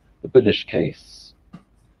Monero. The bullish case,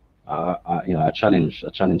 I challenge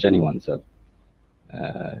anyone to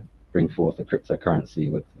bring forth a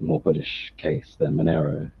cryptocurrency with a more bullish case than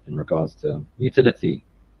Monero in regards to utility.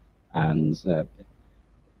 And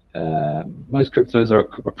most cryptos are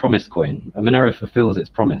a promise coin. Monero fulfills its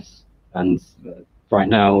promise, and right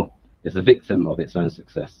now is a victim of its own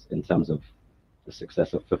success in terms of the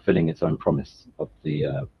success of fulfilling its own promise of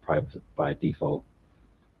the private by default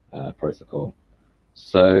protocol.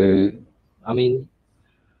 So, I mean,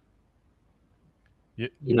 Yeah.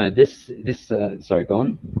 this sorry, go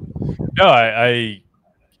on. No, I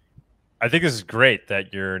I think this is great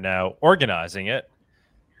that you're now organizing it.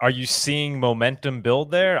 Are you seeing momentum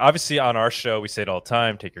build there? Obviously, on our show, we say it all the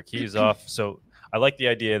time, take your keys off. So I like the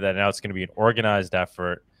idea that now it's going to be an organized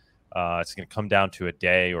effort. It's going to come down to a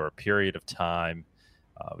day or a period of time.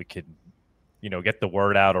 We could, get the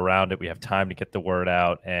word out around it. We have time to get the word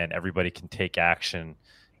out, and everybody can take action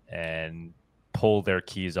and pull their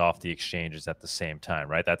keys off the exchanges at the same time,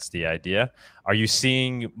 right? That's the idea. Are you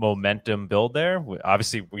seeing momentum build there?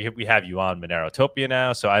 Obviously, we have you on Monerotopia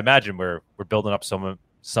now, so I imagine we're building up some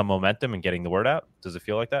momentum and getting the word out. Does it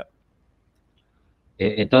feel like that?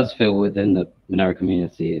 It does feel within the Monero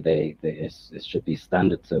community, it should be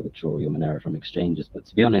standard to withdraw your Monero from exchanges. But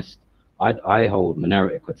to be honest, I hold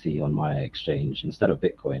Monero equity on my exchange instead of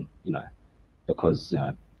Bitcoin, because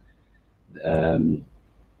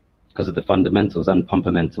of the fundamentals and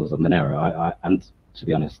fundamentals of Monero. And to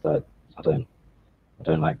be honest, I don't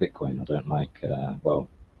like Bitcoin. I don't like I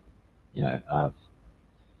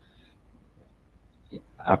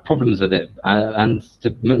have problems with it, and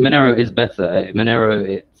Monero is better.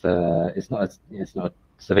 Monero, it's not a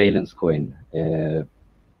surveillance coin.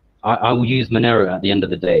 I will use Monero at the end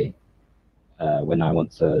of the day when I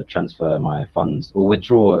want to transfer my funds or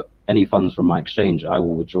withdraw any funds from my exchange. I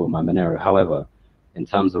will withdraw my Monero. However, in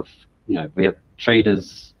terms of we have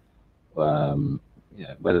traders,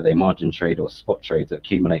 whether they margin trade or spot trade to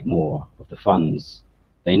accumulate more of the funds,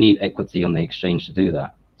 they need equity on the exchange to do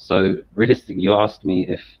that. So realistically, you asked me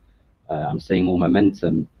if I'm seeing more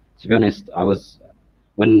momentum. To be honest,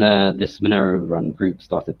 when this Monero Run group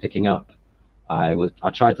started picking up, I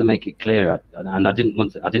tried to make it clear, and I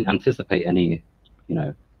didn't anticipate any,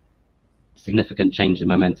 significant change in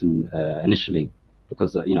momentum initially,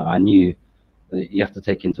 because I knew that you have to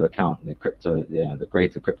take into account the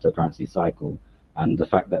greater cryptocurrency cycle, and the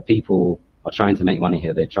fact that people are trying to make money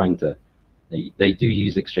here. They do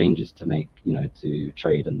use exchanges to make, to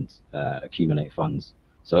trade and accumulate funds.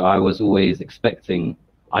 So I was always expecting.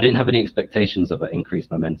 I didn't have any expectations of an increased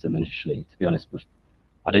momentum initially, to be honest.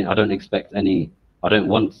 I don't expect any. I don't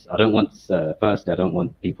want. Firstly, I don't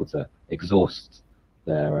want people to exhaust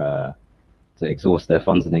their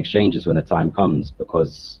funds in exchanges when the time comes,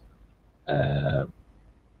 because at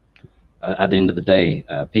the end of the day,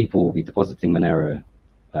 people will be depositing Monero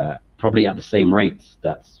probably at the same rate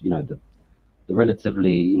that the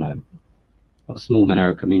relatively not a small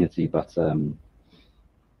Monero community, but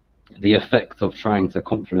the effect of trying to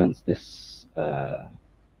confluence this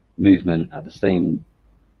movement at the same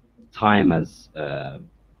time as the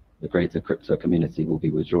greater crypto community will be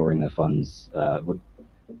withdrawing their funds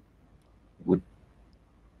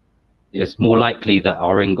it's more likely that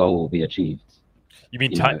our end goal will be achieved. You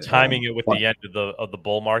mean timing it with the end of the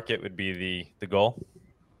bull market would be the goal?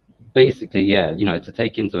 Basically, yeah. To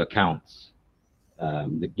take into account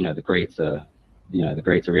the greater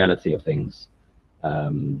reality of things,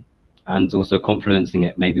 and also confluencing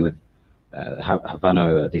it maybe with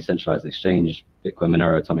Havana, a decentralized exchange, Bitcoin,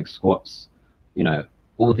 Monero, atomic swaps.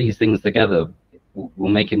 All these things together will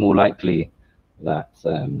make it more likely that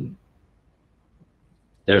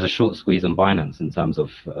there's a short squeeze on Binance in terms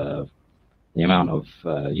of the amount of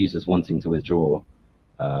users wanting to withdraw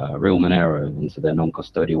real Monero into their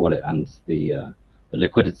non-custodial wallet, and the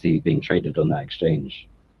liquidity being traded on that exchange.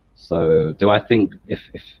 So do I think if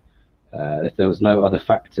there was no other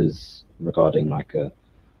factors regarding like a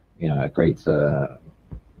greater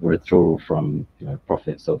withdrawal from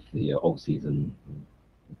profits of the alt season,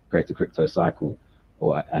 greater crypto cycle,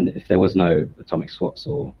 and if there was no atomic swaps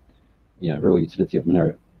or real utility of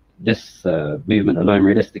Monero, this movement alone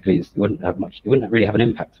realistically it wouldn't really have an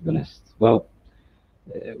impact, to be honest. Well,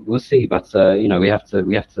 we'll see, but we have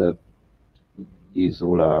to use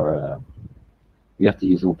all our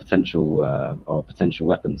potential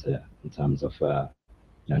weapons here in terms of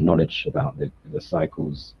knowledge about the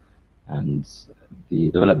cycles and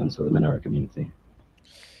the developments of the Monero community.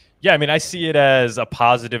 Yeah, I mean, I see it as a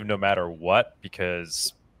positive no matter what,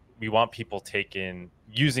 because we want people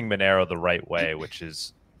using Monero the right way, which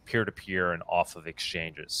is peer-to-peer and off of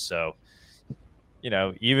exchanges. So,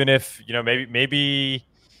 even if, maybe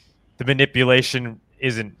the manipulation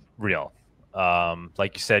isn't real.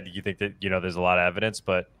 Like you said, you think that, there's a lot of evidence,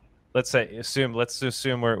 but let's assume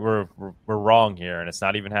we're wrong here and it's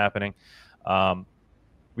not even happening.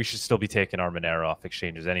 We should still be taking our Monero off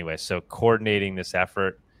exchanges anyway. So coordinating this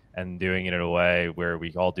effort and doing it in a way where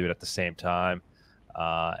we all do it at the same time,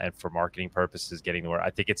 and for marketing purposes, getting the word. I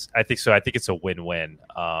think it's a win-win,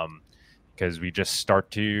 because we just start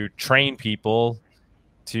to train people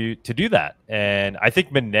to do that. And I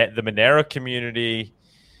think the Monero community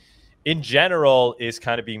in general is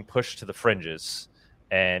kind of being pushed to the fringes.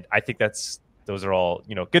 And I think those are all,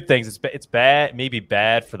 good things. It's bad, maybe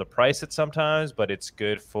bad for the price at sometimes, but it's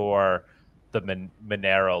good for the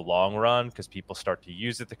Monero long run because people start to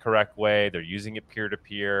use it the correct way. They're using it peer to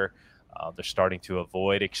peer. They're starting to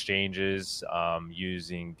avoid exchanges,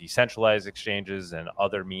 using decentralized exchanges and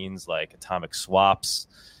other means like atomic swaps.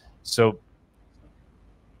 So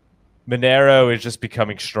Monero is just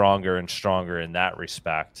becoming stronger and stronger in that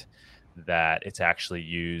respect, that it's actually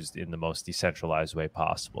used in the most decentralized way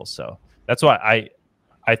possible. So that's why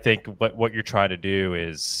I think what you're trying to do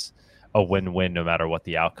is a win-win no matter what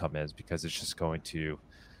the outcome is, because it's just going to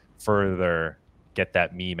further get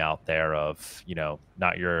that meme out there of,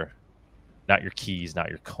 not your keys, not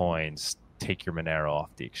your coins, take your Monero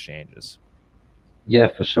off the exchanges. Yeah,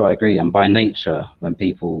 for sure, I agree. And by nature, when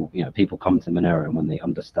people come to Monero and when they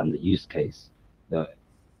understand the use case, that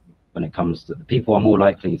when it comes to people are more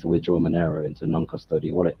likely to withdraw Monero into a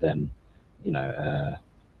non-custodial wallet than,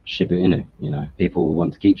 Shiba Inu. People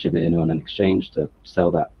want to keep Shiba Inu on an exchange to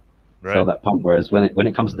sell that pump. Whereas when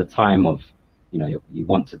it comes to the time of, you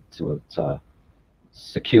want to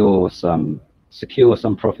secure some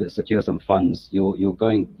profit, secure some funds,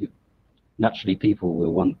 naturally people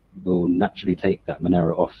will naturally take that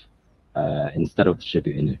Monero off instead of the Shiba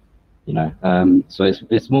Inu. So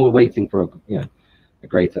it's more waiting for a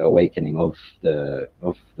greater awakening of the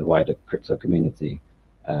wider crypto community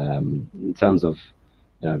in terms of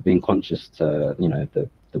being conscious to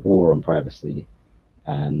the war on privacy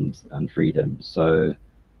and freedom. So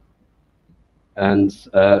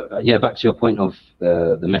back to your point of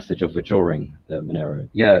the message of withdrawing the Monero.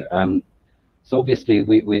 So obviously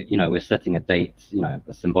we're setting a date,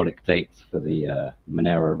 a symbolic date for the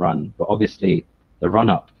Monero run, but obviously the run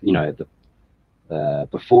up,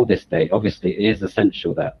 before this date, obviously it is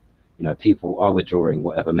essential that people are withdrawing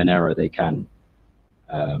whatever Monero they can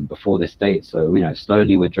before this date. So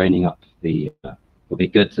slowly we're draining up it'll be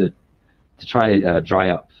good to try dry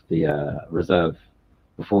up the reserve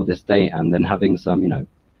before this date, and then having some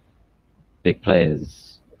big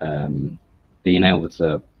players being able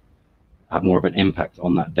to have more of an impact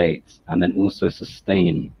on that date, and then also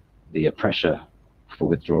sustain the pressure for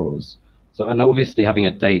withdrawals. So, and obviously having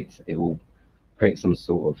a date, it will create some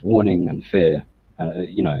sort of warning and fear.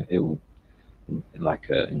 It will like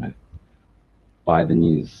buy the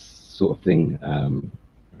news sort of thing,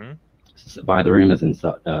 buy the rumors and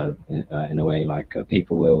such in a way. Like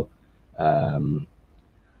people will.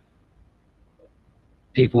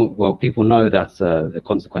 People know that the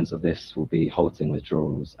consequence of this will be halting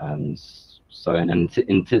withdrawals, and so in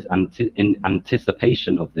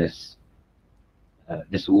anticipation of this,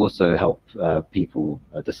 this will also help people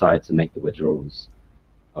decide to make the withdrawals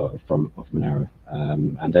of Monero.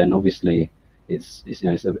 And then obviously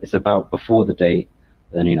it's about before the date,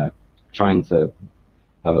 then trying to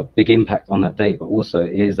have a big impact on that date, but also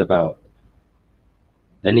it is about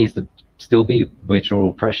there needs to still be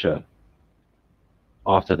withdrawal pressure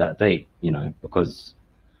after that date, because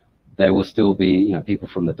there will still be people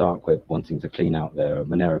from the dark web wanting to clean out their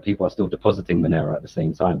Monero. People are still depositing Monero at the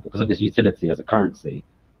same time because of its utility as a currency,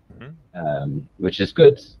 which is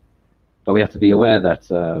good, but we have to be aware that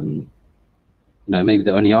maybe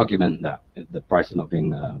the only argument that the price is not being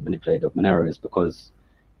manipulated of Monero is because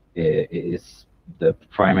it is the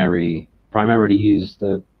primarily used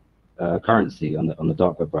currency on the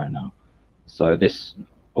dark web right now. So this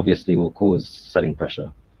obviously will cause selling pressure.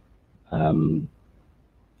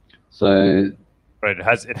 So right, it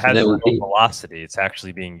has real velocity. It's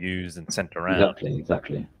actually being used and sent around.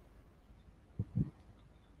 Exactly.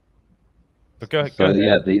 But go ahead. Go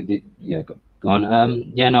ahead. Go on.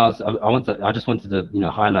 I just wanted to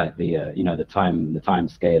highlight the time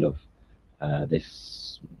scale of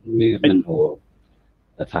this movement or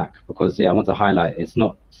attack, because I want to highlight it's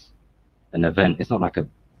not an event. It's not like a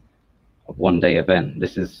one-day event.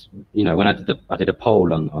 This is when I did a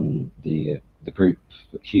poll on the group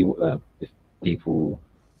if people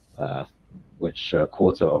which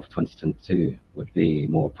quarter of 2022 would be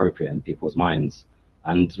more appropriate in people's minds,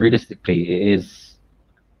 and realistically it is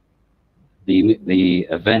the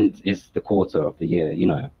event is the quarter of the year.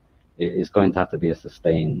 It is going to have to be a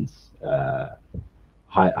sustained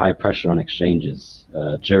high pressure on exchanges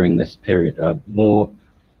during this period, more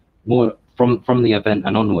from the event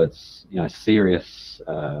and onwards. Serious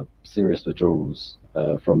withdrawals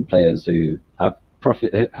from players who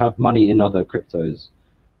have money in other cryptos,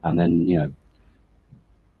 and then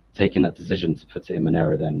taking that decision to put it in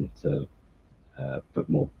Monero, then to put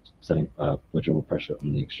more selling withdrawal pressure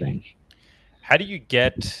on the exchange. How do you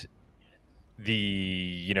get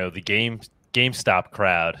the GameStop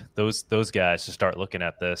crowd, those guys, to start looking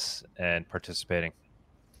at this and participating?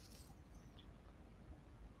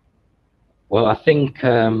 Well, I think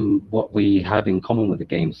what we have in common with the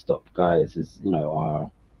GameStop guys is, you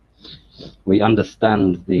know, we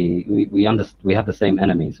understand we have the same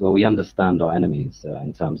enemies. Well, we understand our enemies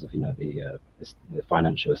in terms of, you know, the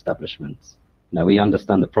financial establishments. You know, we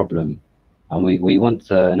understand the problem, and we want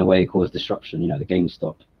to, in a way, cause disruption. You know, the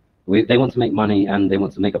GameStop, they want to make money, and they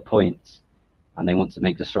want to make a point, and they want to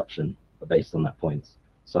make disruption based on that point.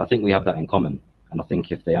 So I think we have that in common, and I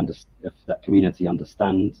think if that community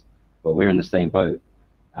understands, well, we're in the same boat,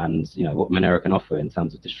 and you know what Monero can offer in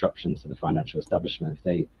terms of disruption to the financial establishment,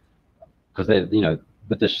 because they, you know,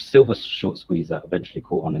 with the silver short squeeze that eventually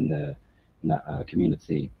caught on in that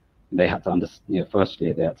community, they had to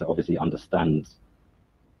firstly they had to obviously understand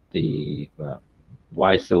the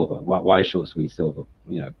why silver, why short squeeze silver.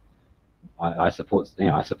 You know, I support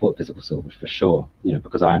physical silver for sure. You know,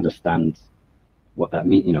 because I understand what that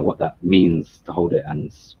means to hold it,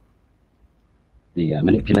 and the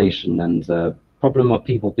manipulation and problem of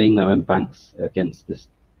people being their own banks against this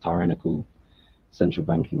tyrannical central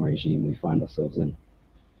banking regime we find ourselves in.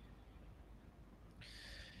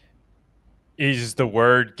 Is the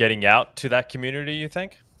word getting out to that community, you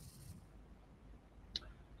think?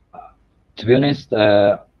 To be honest,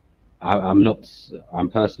 I'm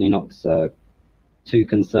personally not too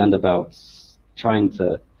concerned about trying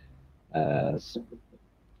to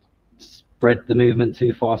spread the movement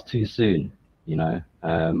too fast, too soon. You know,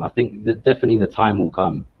 I think that definitely the time will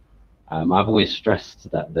come. I've always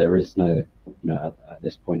stressed that there is no, you know, at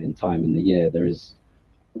this point in time in the year, there is.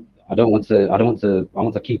 I want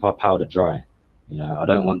to keep our powder dry. You know, I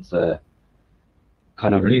don't want to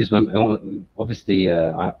kind of lose momentum. Obviously,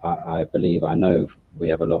 I believe, I know we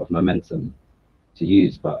have a lot of momentum to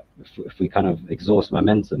use, but if we kind of exhaust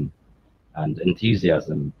momentum and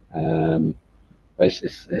enthusiasm,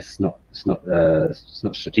 it's not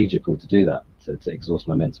strategical to do that, to exhaust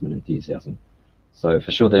momentum and enthusiasm. So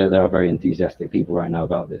for sure, there are very enthusiastic people right now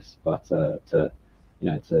about this, but to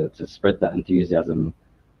spread that enthusiasm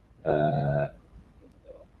for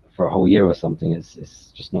a whole year or something,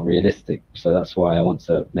 it's just not realistic. So that's why I want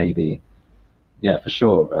to maybe, yeah, for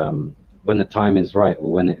sure, when the time is right,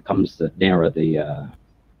 or when it comes to nearer the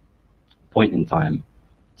point in time,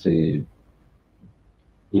 to,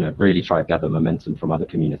 you know, really try to gather momentum from other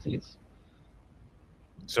communities.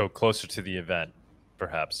 So closer to the event,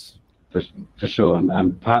 perhaps. For sure,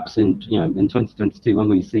 and perhaps in 2022, when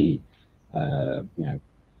we see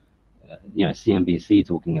CNBC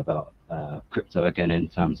talking about crypto again in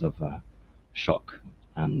terms of shock,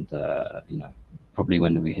 and probably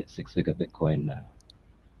when we hit 6-figure Bitcoin,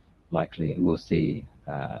 likely we'll see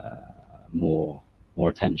more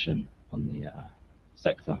attention on the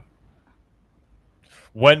sector.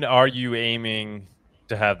 When are you aiming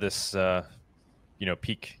to have this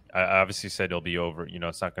peak? I obviously said it'll be over. You know,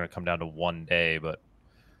 it's not going to come down to one day, but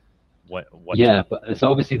what? Yeah, but it's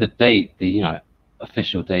obviously the date, the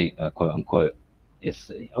official date, quote unquote.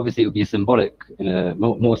 It's obviously it would be symbolic,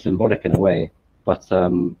 more symbolic in a way. But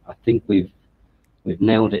I think we've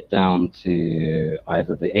nailed it down to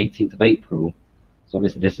either the 18th of April. So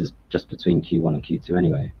obviously this is just between Q1 and Q2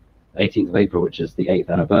 anyway. 18th of April, which is the 8th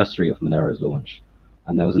anniversary of Monero's launch.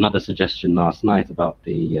 And there was another suggestion last night about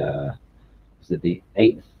the was it the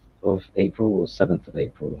 8th of April or 7th of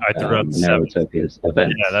April? I threw out Monerotopia's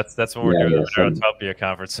event. Yeah, that's when we're doing the Monerotopia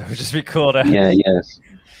conference. So it would just be cool to yes.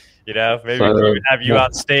 You know, maybe have you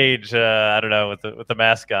on stage. I don't know, with the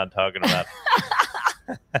mask on, talking about.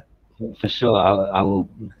 For sure, I will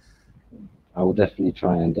definitely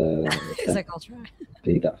try and He's like, I'll try.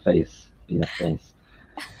 Be that face.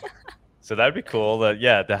 So that'd be cool.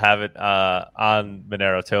 To have it on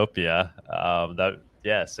Monerotopia.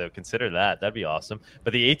 So consider that. That'd be awesome.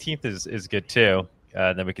 But the 18th is good too.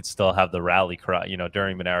 And then we could still have the rally cry,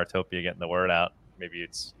 during Monerotopia, getting the word out. Maybe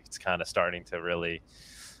it's kind of starting to really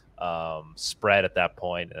spread at that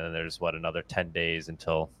point. And then there's another 10 days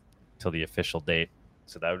until the official date.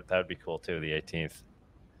 So that would be cool too, the 18th.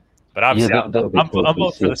 But obviously, I'm both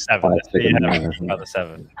for the 7th. On the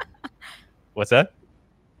 7th. What's that?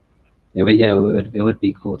 It would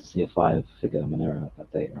be cool to see a 5-figure Monero at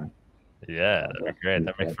that date, right? Yeah, that'd be great.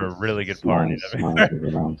 That'd make for a really good party.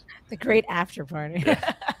 The great after party.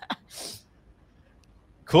 Yeah.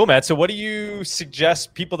 Cool, man. So what do you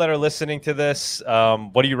suggest people that are listening to this,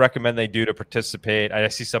 what do you recommend they do to participate? I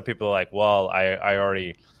see some people are like, well, I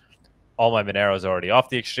already, all my Monero is already off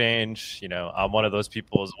the exchange. I'm one of those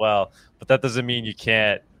people as well. But that doesn't mean you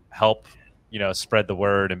can't help, spread the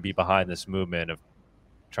word and be behind this movement of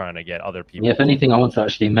trying to get other people. Yeah, if anything, I want to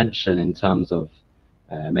actually mention in terms of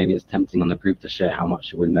maybe it's tempting on the group to share how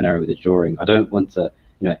much you win Monero with the drawing. I don't want to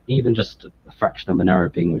even just a fraction of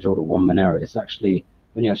Monero being withdrawn, or 1 Monero, it's actually,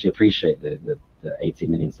 when you actually appreciate the 80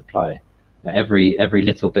 million supply, every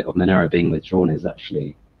little bit of Monero being withdrawn is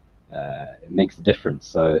actually, it makes a difference.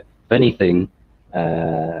 So if anything,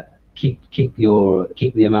 keep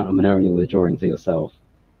the amount of Monero you're withdrawing to yourself,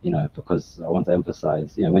 because I want to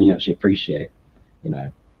emphasize, when you actually appreciate,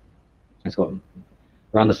 it's got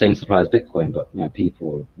around the same supply as Bitcoin, but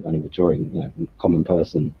people are only withdrawing, common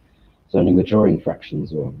person is only withdrawing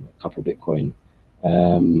fractions or a couple of Bitcoin.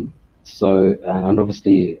 So, and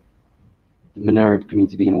obviously the Monero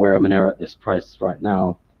community being aware of Monero at this price right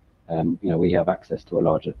now, we have access to a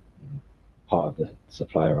larger part of the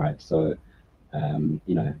supply, right? So,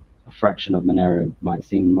 a fraction of Monero might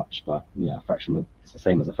seem much, but it's the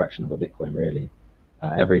same as a fraction of a Bitcoin, really.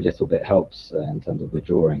 Every little bit helps in terms of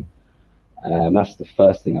withdrawing. That's the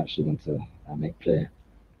first thing I actually want to make clear.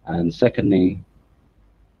 And secondly,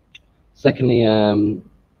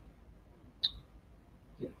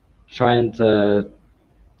 trying to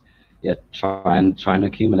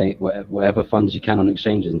accumulate whatever funds you can on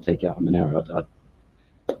exchanges and take it out of Monero.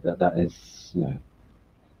 That is,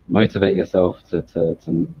 motivate yourself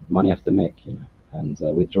to money you have to make, and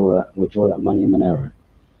withdraw that money in Monero.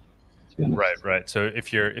 Right. So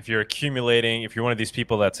if you're accumulating, if you're one of these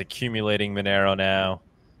people that's accumulating Monero now,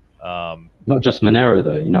 not just Monero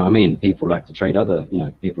though, what I mean? People like to trade other,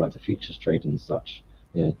 people like to futures trade and such.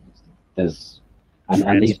 There's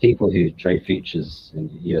and these people who trade futures in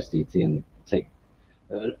USDT and take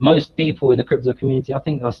most people in the crypto community, I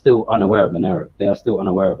think, are still unaware of Monero. They are still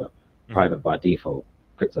unaware of it. Private by default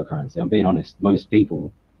cryptocurrency. I'm being honest. Most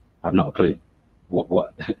people have not a clue what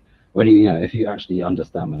when if you actually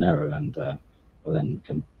understand Monero and then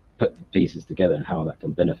can put the pieces together and how that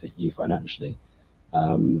can benefit you financially.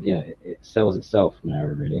 It sells itself,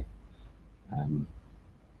 Monero, really.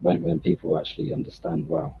 When people actually understand,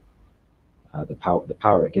 the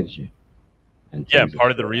power it gives you.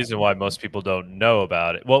 Part of the reason why most people don't know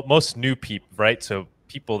about it, well, most new people, right? So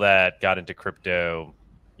people that got into crypto,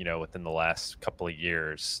 within the last couple of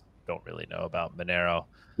years, don't really know about Monero.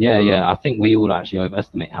 I think we all actually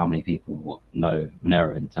overestimate how many people know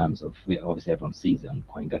Monero in terms of, obviously everyone sees it on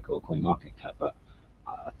CoinGecko or CoinMarketCap, but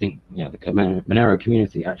I think the Monero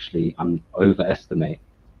community actually overestimate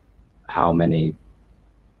how many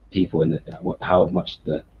people how much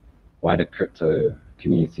the wider crypto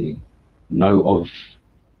community know of,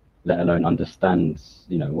 let alone understands,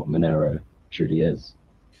 what Monero truly is.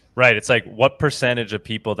 Right. It's like, what percentage of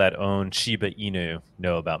people that own Shiba Inu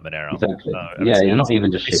know about Monero? Exactly. You're not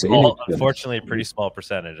even just Shiba Inu. Unfortunately, a pretty small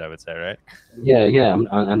percentage, I would say, right? Yeah.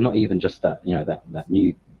 And not even just that, the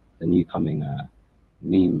new coming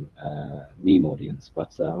meme audience,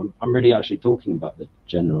 but I'm really actually talking about the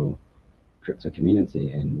general crypto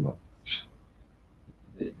community. And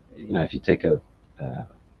if you take a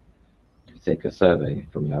survey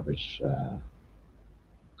from your average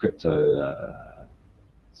crypto.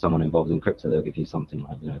 Someone involved in crypto, they'll give you something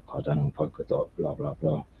like, Cardano, Polkadot, blah blah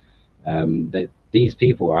blah. These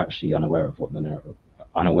people are actually unaware of Monero.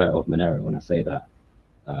 When I say that,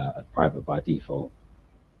 private by default,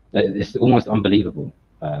 it's almost unbelievable.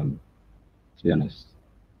 To be honest,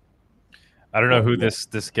 I don't know who this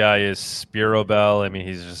guy is, Spirobel. I mean,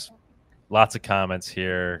 he's just lots of comments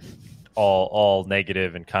here, all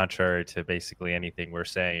negative and contrary to basically anything we're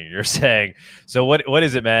saying. You're saying. So what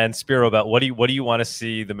is it, man? Spirobel, what do you want to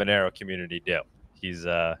see the Monero community do? He's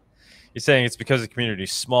saying it's because the community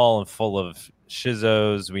is small and full of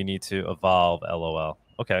shizos. We need to evolve. LOL.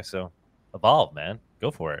 Okay, so evolve, man.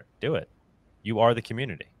 Go for it. Do it. You are the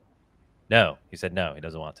community. No, he said no. He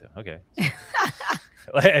doesn't want to. Okay.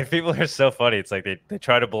 Like, people are so funny. It's like they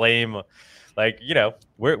try to blame. Like,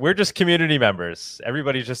 we're just community members.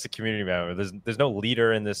 Everybody's just a community member. There's no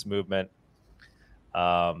leader in this movement.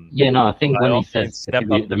 I think when he says the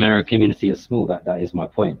Monero community is small, that is my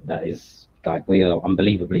point. That is, like, we are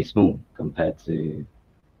unbelievably small compared to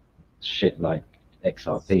shit like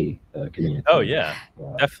XRP community. Oh yeah,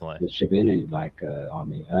 definitely. The Shiba Inu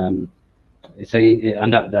army. So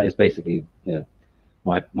and that is basically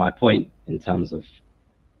my point in terms of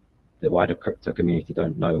the wider crypto community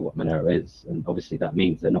don't know what Monero is, and obviously that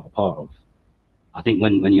means they're not a part of. I think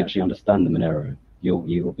when you actually understand the Monero, you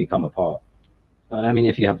will become a part. I mean,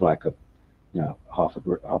 if you have like half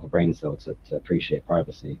a brain cell to appreciate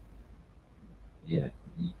privacy,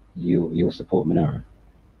 you'll support Monero.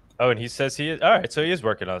 Oh, and he says he is all right. So he is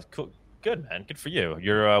working on it. Cool, good, man. Good for you.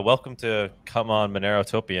 You're welcome to come on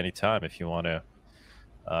Monerotopia anytime if you want to.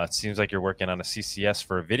 It seems like you're working on a CCS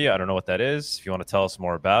for a video. I don't know what that is. If you want to tell us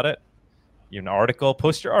more about it, you have an article,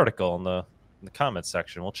 post your article in the comments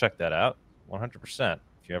section. We'll check that out. 100%.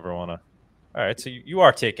 you ever want to. All right, so you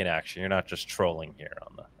are taking action. You're not just trolling here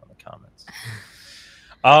on the comments.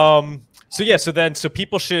 So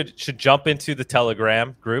people should jump into the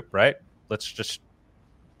Telegram group, right? Let's just.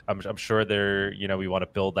 I'm sure we want to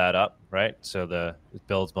build that up, right? So it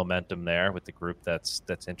builds momentum there with the group that's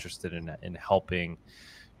interested in helping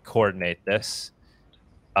coordinate this.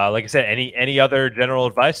 Like I said, any other general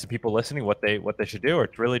advice to people listening, what they should do, or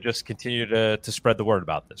to really just continue to spread the word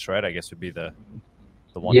about this, right? I guess would be the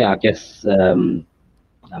one. Yeah, I guess. I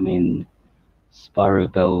mean,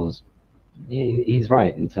 Spyro Bell's he's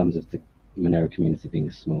right in terms of the Monero community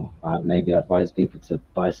being small. Maybe I advise people to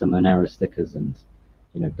buy some Monero stickers and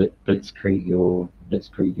blitzkrieg your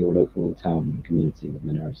local town community with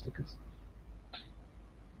Monero stickers.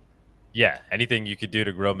 Yeah, anything you could do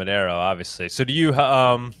to grow Monero, obviously. So do you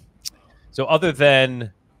so other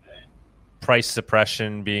than price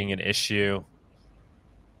suppression being an issue,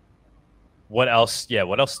 what else do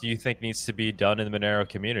you think needs to be done in the Monero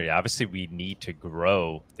community? Obviously, we need to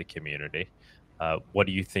grow the community. What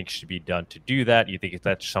do you think should be done to do that? Do you think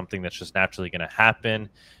that's something that's just naturally going to happen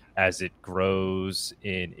as it grows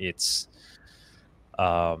in its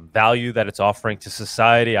value that it's offering to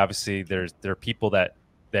society? Obviously, there are people that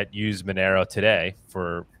use Monero today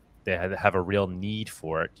they have a real need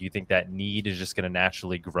for it. Do you think that need is just going to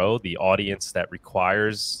naturally grow? The audience that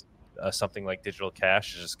requires something like digital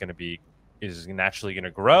cash is naturally going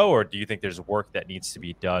to grow, or do you think there's work that needs to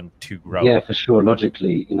be done to grow? Yeah, for sure.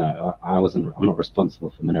 Logically, I'm not responsible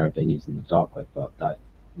for Monero being used in the dark web, but that,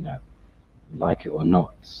 like it or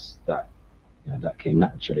not, that came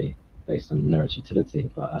naturally based on Monero's utility.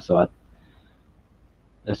 But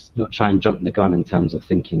let's not try and jump the gun in terms of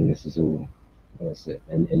thinking this is all. What was it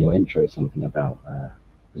in your intro? Something about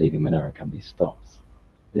believing Monero can be stopped.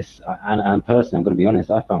 And personally, I'm going to be honest.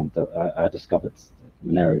 I found that I discovered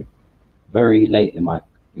Monero very late in my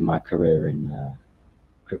career in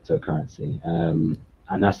cryptocurrency, and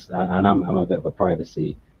I'm a bit of a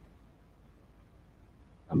privacy.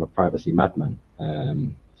 I'm a privacy madman,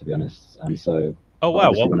 to be honest. And so,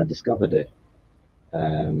 when I discovered it,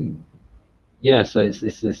 so it's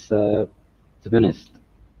this. To be honest,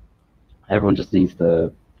 everyone just needs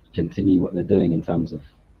to continue what they're doing in terms of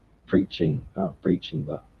preaching, not preaching,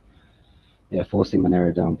 but forcing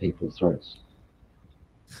Monero down people's throats.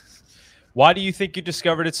 Why do you think you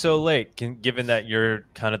discovered it so late, given that you're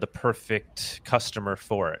kind of the perfect customer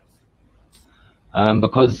for it?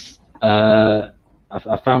 Because I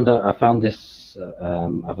found this.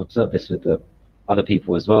 I've observed this with the other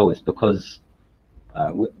people as well. It's because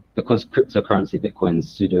cryptocurrency, Bitcoin's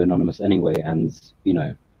pseudo-anonymous anyway, and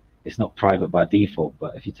it's not private by default.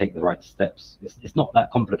 But if you take the right steps, it's not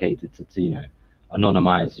that complicated to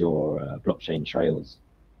anonymize your blockchain trails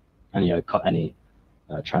and cut any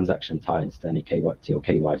transaction ties to any KYT or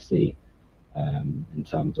KYC. In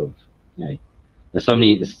terms of there's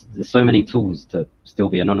so many tools to still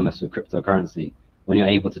be anonymous with cryptocurrency. When you're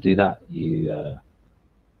able to do that, you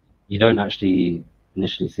don't actually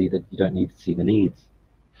initially see that you don't need to see the needs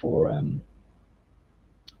for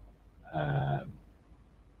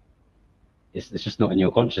it's just not in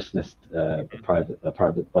your consciousness,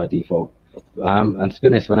 private by default. And to be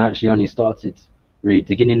honest, when I actually only started really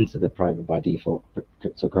digging into the private by default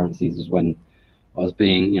cryptocurrencies is when I was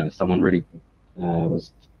being, someone really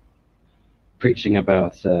was preaching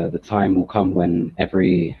about the time will come when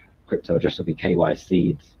every crypto address will be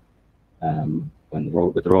KYC'd,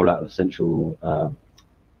 with the rollout of central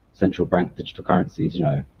bank digital currencies.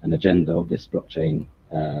 An agenda of this blockchain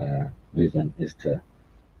movement is to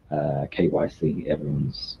KYC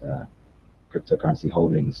everyone's cryptocurrency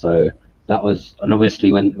holdings. So that was, and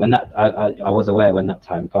obviously when that I was aware when that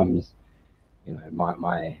time comes,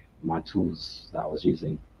 my tools that I was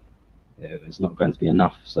using, it's not going to be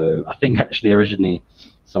enough. So I think actually originally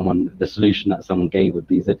the solution that someone gave would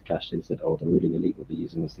be Zcash. They said, the ruling elite will be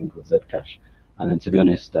using this thing called Zcash. And then to be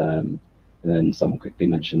honest, then someone quickly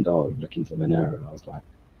mentioned, look into Monero, and I was like,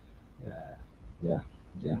 yeah,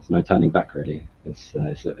 it's no turning back really.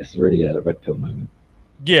 It's really a red pill moment.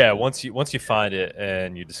 Yeah, once you find it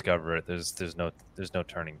and you discover it, there's no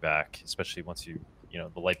turning back. Especially once the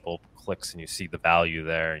light bulb clicks and you see the value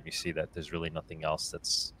there, and you see that there's really nothing else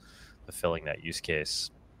that's fulfilling that use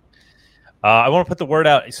case. I want to put the word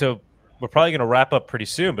out. So we're probably going to wrap up pretty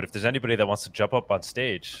soon. But if there's anybody that wants to jump up on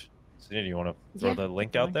stage, Sunita, you want to throw the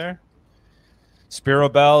link out there?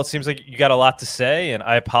 Spyro Bell, it seems like you got a lot to say, and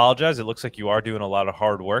I apologize. It looks like you are doing a lot of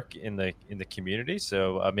hard work in the community.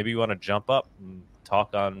 So maybe you want to jump up and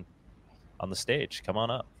talk on the stage. Come on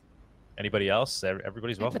up. Anybody else?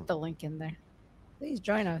 Everybody's welcome. Put the link in there. Please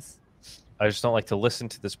join us. I just don't like to listen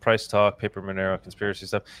to this price talk, paper Monero conspiracy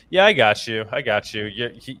stuff. Yeah, I got you.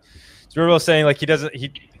 We're both saying like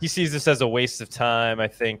he sees this as a waste of time. I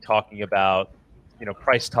think talking about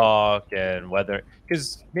price talk and whether,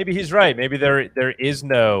 because maybe he's right. Maybe there is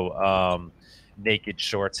no naked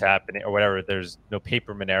shorts happening or whatever. There's no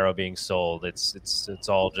paper Monero being sold. It's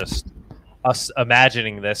all just us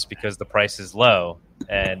imagining this because the price is low,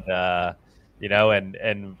 and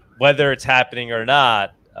and whether it's happening or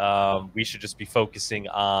not, we should just be focusing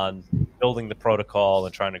on building the protocol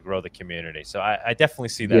and trying to grow the community. So I definitely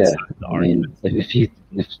see that. Yeah, I mean,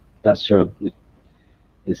 if that's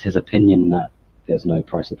it's his opinion that there's no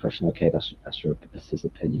price suppression. Okay, that's his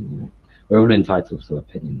opinion. We're all entitled to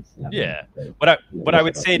opinions. Yeah. What I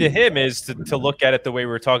would say to him is to look at it the way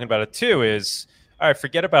we were talking about it too. Is all right.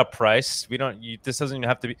 Forget about price. This doesn't even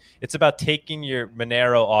have to be. It's about taking your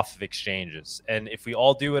Monero off of exchanges, and if we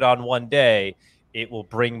all do it on one day, it will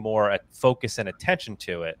bring more focus and attention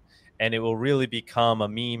to it, and it will really become a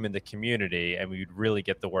meme in the community, and we would really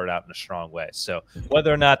get the word out in a strong way. So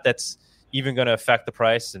whether or not that's even going to affect the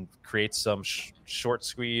price and create some short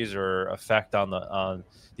squeeze or effect on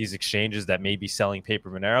these exchanges that may be selling paper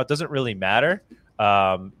Monero, it doesn't really matter.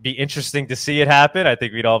 Be interesting to see it happen. I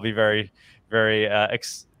think we'd all be very, very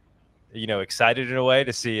excited in a way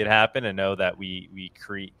to see it happen and know that we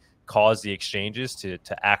cause the exchanges to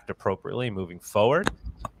act appropriately moving forward.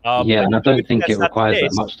 And I don't think it requires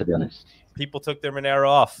that much, to be honest. People took their Monero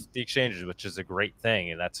off the exchanges, which is a great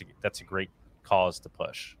thing, and that's a great cause to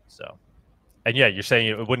push. So, and yeah, you're saying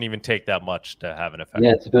it wouldn't even take that much to have an effect.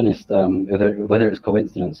 Yeah, to be honest, whether it's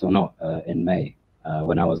coincidence or not, in May,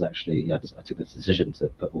 when I was actually, I took the decision to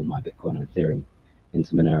put all my Bitcoin and Ethereum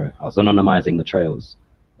into Monero. I was anonymizing the trails.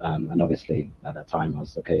 And obviously at that time I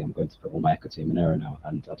was okay, I'm going to put all my equity in Monero now.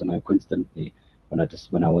 And I don't know, coincidentally, when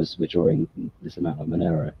I was withdrawing this amount of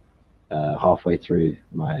Monero, halfway through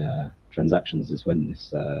my transactions is when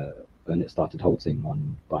it started halting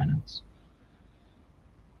on Binance.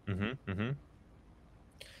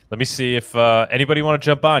 Let me see if anybody want to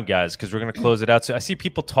jump on, guys, because we're going to close it out. So I see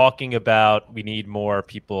people talking about we need more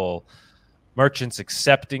merchants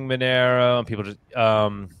accepting Monero, and people just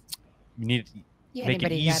we need. Make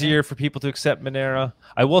it easier for people to accept Monero.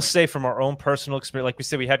 I will say from our own personal experience, like we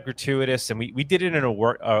said, we had Gratuitous, and we did it in a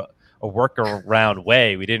workaround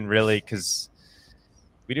way. We didn't really, because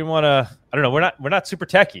we didn't want to. I don't know. We're not super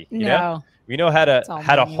techie. You know? We know how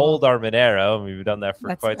to hold our Monero, and we've done that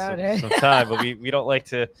for quite some time. But we don't like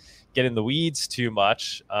to get in the weeds too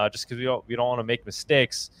much, just because we don't want to make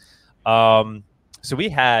mistakes. So we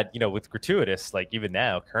had, with Gratuitous, like even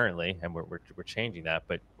now currently, and we're changing that.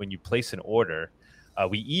 But when you place an order,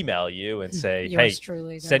 we email you and say, hey,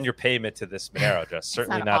 send your payment to this Monero address.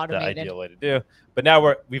 Certainly not the ideal way to do. But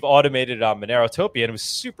now we've automated it on Monerotopia, and it was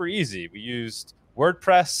super easy. We used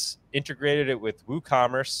WordPress, integrated it with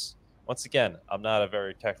WooCommerce. Once again, I'm not a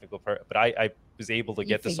very technical person, but I was able to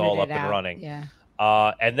get this all up and running. Yeah.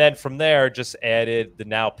 And then from there, just added the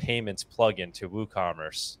Now Payments plugin to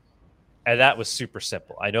WooCommerce. And that was super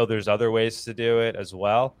simple. I know there's other ways to do it as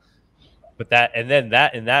well, but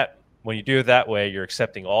when you do it that way, you're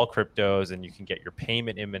accepting all cryptos and you can get your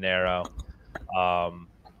payment in Monero.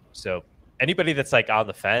 So anybody that's like on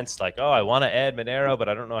the fence, like, oh, I want to add Monero, but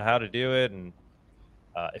I don't know how to do it, and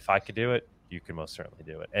if I could do it, you can most certainly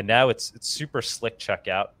do it. And now it's super slick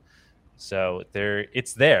checkout. So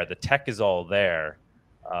it's there. The tech is all there.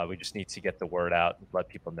 We just need to get the word out and let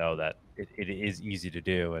people know that it is easy to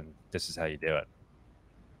do, and this is how you do it.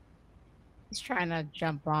 He's trying to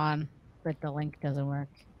jump on, but the link doesn't work,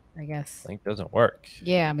 I guess. Link doesn't work.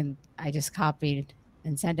 Yeah, I mean, I just copied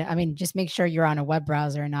and sent it. I mean, just make sure you're on a web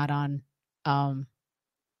browser, not on.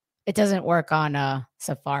 It doesn't work on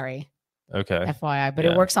Safari. Okay. FYI, but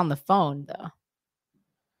it works on the phone though.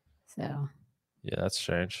 So. Yeah, that's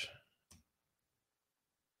strange.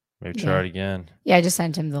 Maybe try it again. Yeah, I just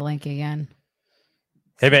sent him the link again.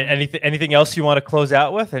 Hey man, anything else you want to close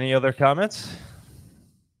out with? Any other comments?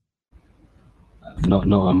 Not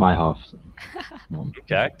on my half.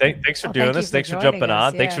 Okay. Thanks for doing this. Thanks for jumping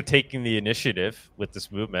on. Thanks for taking the initiative with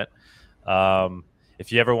this movement.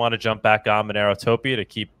 If you ever want to jump back on Monerotopia to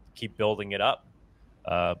keep building it up,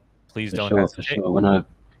 please don't hesitate. For sure.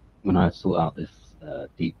 When I sort out this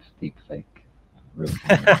deep fake.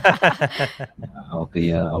 I'll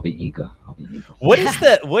be eager. What is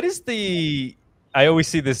the? I always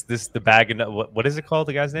see the bag and what is it called?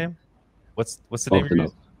 The guy's name? What's the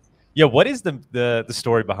name? Yeah. What is the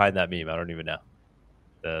story behind that meme? I don't even know.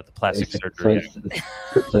 The plastic surgery.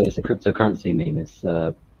 It's a cryptocurrency meme. It's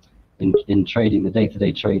in trading, the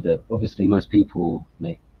day-to-day trader. Obviously, most people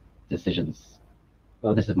make decisions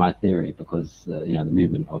well, this is my theory because the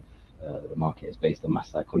movement of the market is based on mass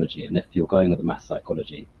psychology, and if you're going with the mass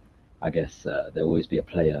psychology, I guess there'll always be a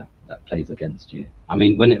player that plays against you. I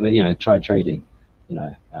mean, when try trading,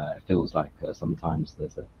 it feels like sometimes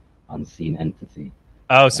there's an unseen entity.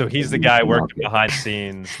 Oh, so he's the guy working market. behind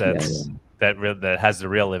scenes that has the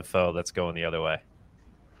real info that's going the other way.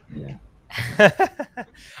 Yeah.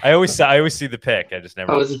 I always see the pick. I just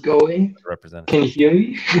never. How's it going? Represent. Can you hear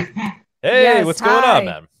me? Hey, Yes, what's going hi. on,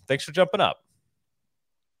 man? Thanks for jumping up.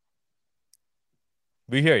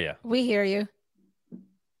 We hear you. We hear you.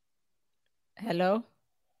 Hello?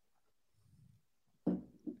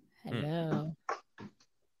 Hello.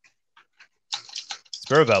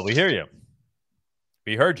 Spurabel, we hear you.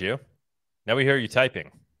 We heard you. Now we hear you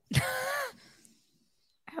typing.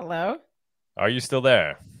 Hello? Are you still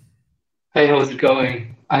there? Hey, how's it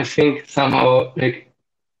going? I think somehow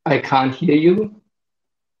I can't hear you,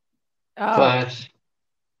 Oh, but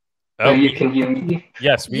Oh, you can hear me.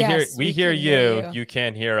 yes, we Yes, we hear can you. hear you. You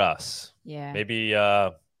can't hear us. yeah. Maybe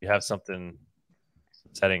you have something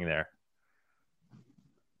setting there.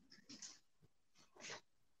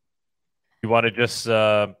 You want to just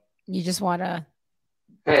You just want to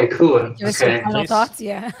Hey, cool. give us your Okay. final Please. thoughts?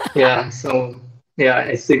 Yeah. Yeah. So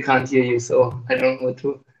I still can't hear you, so I don't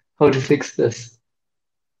know how to fix this.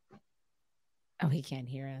 Oh, he can't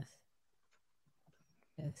hear us.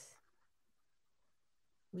 Yes.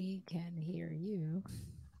 We can hear you.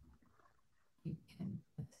 You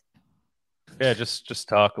can just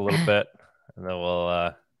talk a little bit, and then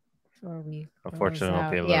we'll before we close unfortunately won't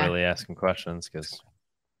out. be able Yeah. to really ask him questions because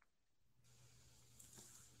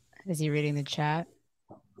Is he reading the chat?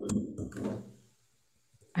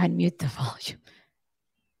 Unmute the volume.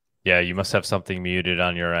 you must have something muted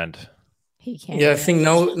on your end. He can't. Yeah, I hear think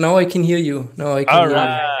us. now I can hear you. Now I can All hear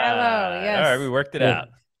right. you. Hello, yes. All right, we worked it Yeah. out.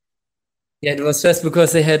 Yeah, it was just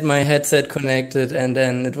because I had my headset connected and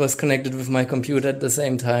then it was connected with my computer at the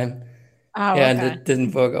same time. Oh, Yeah, and okay. it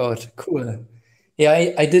didn't work out. Cool. Yeah,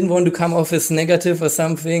 I didn't want to come off as negative or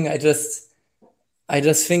something. I just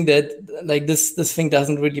think that like this thing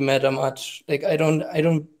doesn't really matter much. Like I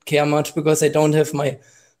don't care much because I don't have my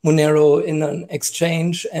Monero in an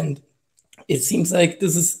exchange, and it seems like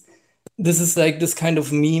this is like this kind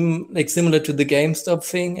of meme, like similar to the GameStop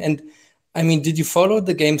thing. And I mean, did you follow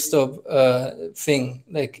the GameStop thing,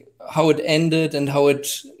 like how it ended and how it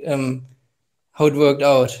worked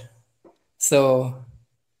out? So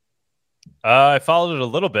I followed it a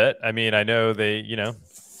little bit. I mean, I know they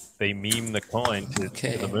meme the coin to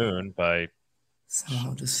Okay. the moon by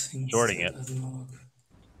somehow this thing Shorting it. doesn't work.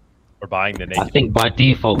 or buying the I naked. think by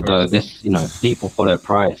default though, this people follow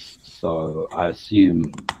price, so I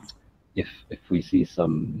assume if we see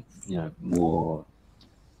some more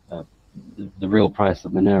the real price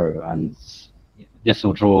of Monero, and this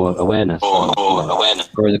will draw awareness,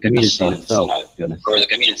 grow the community in itself. To be honest,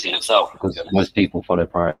 because most people follow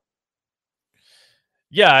price.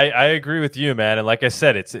 Yeah, I agree with you, man. And like I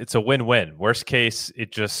said, it's a win-win. Worst case,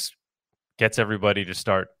 it just gets everybody to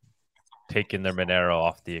start taking their Monero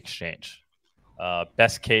off the exchange.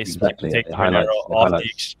 Best case, Exactly. people take It the highlights- Monero it off the highlights.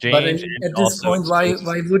 exchange. But and at this also point,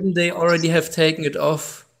 why wouldn't they already have taken it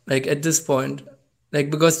off? Like at this point, like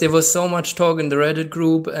because there was so much talk in the Reddit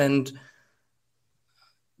group, and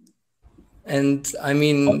I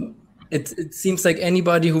mean, it seems like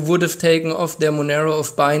anybody who would have taken off their Monero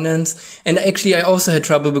of Binance. And actually, I also had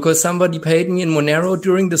trouble because somebody paid me in Monero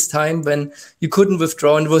during this time when you couldn't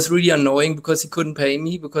withdraw, and it was really annoying because he couldn't pay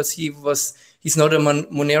me because he's not a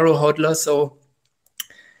Monero hodler, so.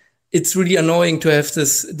 It's really annoying to have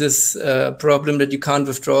this problem that you can't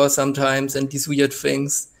withdraw sometimes and these weird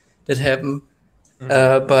things that happen.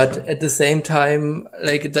 But at the same time,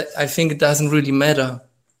 like I think it doesn't really matter.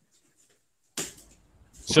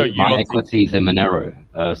 So you My don't equity is in Monero,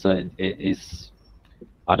 so it is.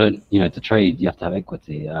 I don't, to trade you have to have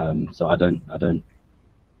equity. So I don't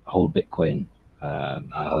hold Bitcoin. I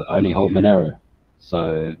only hold Monero,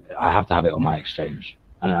 so I have to have it on my exchange,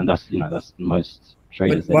 and that's that's most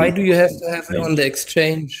traders. But why do you have to have it on the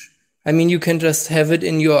exchange? I mean, you can just have it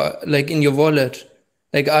in your wallet,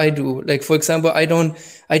 like I do. Like for example, I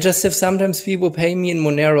just have sometimes people pay me in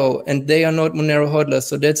Monero and they are not Monero hodlers.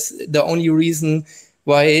 So that's the only reason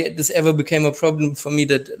why this ever became a problem for me,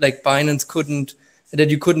 that like Binance that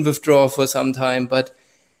you couldn't withdraw for some time. But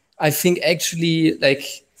I think actually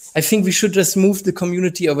I think we should just move the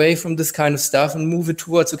community away from this kind of stuff and move it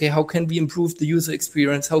towards, okay, how can we improve the user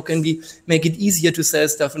experience? How can we make it easier to sell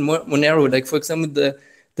stuff in Monero? Like, for example,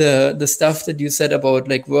 the stuff that you said about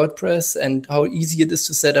like WordPress and how easy it is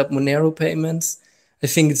to set up Monero payments. I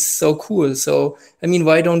think it's so cool. So, I mean,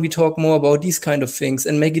 why don't we talk more about these kind of things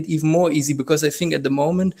and make it even more easy? Because I think at the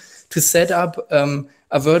moment to set up a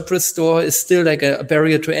WordPress store is still like a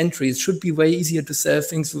barrier to entry. It should be way easier to sell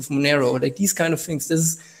things with Monero, like these kind of things.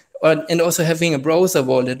 And also having a browser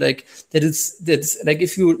wallet, like that's like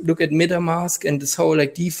if you look at MetaMask and this whole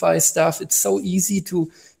like DeFi stuff, it's so easy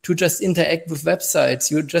to just interact with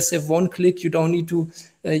websites. You just have one click. You don't need to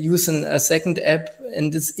use a second app,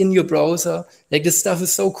 and it's in your browser. Like this stuff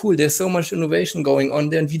is so cool. There's so much innovation going on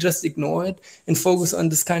there, and we just ignore it and focus on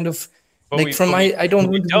this kind of man.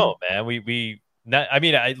 I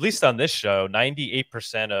mean, at least on this show,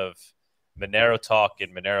 98% of Monero Talk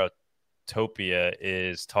and Monerotopia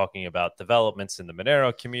is talking about developments in the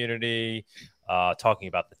Monero community, talking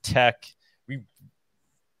about the tech.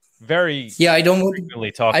 I don't want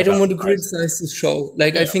to criticize this show.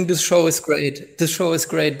 Like, I think this show is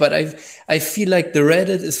great. But I feel like the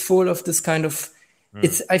Reddit is full of this kind of.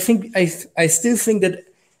 I still think that.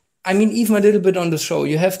 I mean, even a little bit on the show,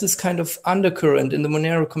 you have this kind of undercurrent in the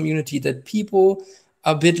Monero community that people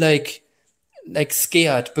are a bit like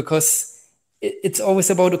scared because it's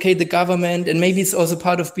always about, okay, the government, and maybe it's also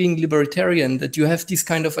part of being libertarian, that you have these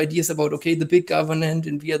kind of ideas about, okay, the big government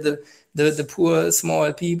and we are the poor,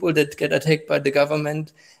 small people that get attacked by the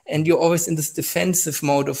government. And you're always in this defensive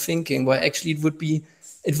mode of thinking, where actually it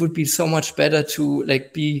would be so much better to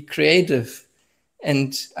like be creative.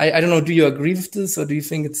 And I don't know, do you agree with this, or do you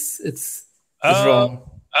think it's wrong?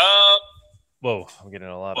 Whoa, I'm getting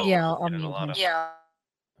a lot of...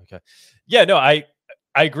 Okay. Yeah, no, I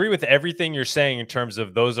agree with everything you're saying in terms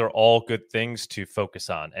of those are all good things to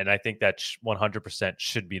focus on. And I think that 100%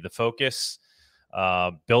 should be the focus.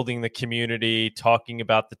 Building the community, talking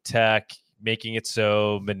about the tech, making it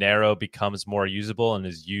so Monero becomes more usable and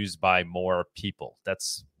is used by more people.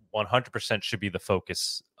 That's 100% should be the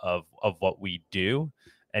focus of what we do.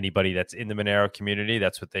 Anybody that's in the Monero community,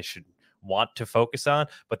 that's what they should want to focus on.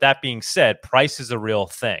 But that being said, price is a real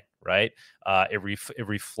thing, right? It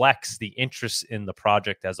reflects the interest in the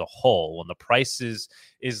project as a whole. When the price is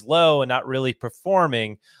low and not really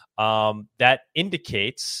performing, that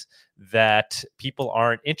indicates that people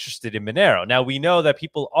aren't interested in Monero. Now, we know that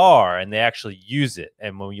people are, and they actually use it.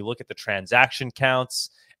 And when you look at the transaction counts,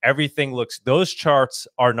 everything those charts,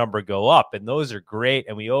 our number go up, and those are great.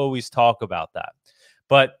 And we always talk about that.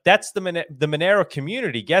 But that's the Monero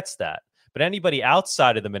community gets that. But anybody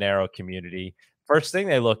outside of the Monero community, first thing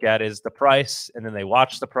they look at is the price, and then they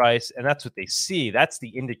watch the price, and that's what they see. That's the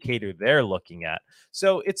indicator they're looking at.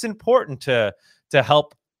 So it's important to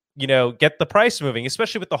help, get the price moving,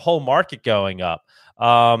 especially with the whole market going up.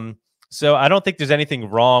 So I don't think there's anything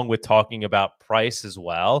wrong with talking about price as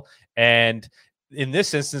well. And in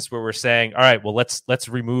this instance where we're saying, all right, well, let's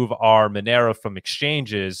remove our Monero from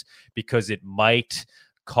exchanges because it might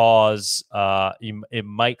cause, it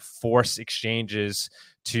might force exchanges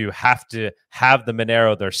to have the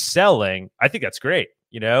Monero they're selling. I think that's great,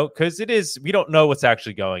 because we don't know what's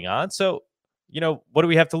actually going on. So, what do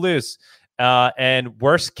we have to lose? And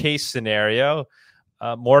worst case scenario,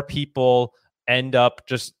 more people end up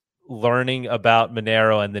just learning about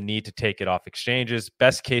Monero and the need to take it off exchanges.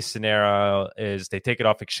 Best case scenario is they take it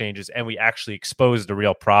off exchanges and we actually expose the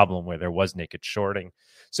real problem where there was naked shorting.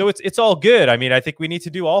 So it's all good. I mean, I think we need to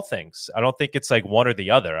do all things. I don't think it's like one or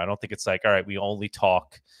the other. I don't think it's like, all right, we only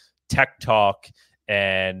talk tech talk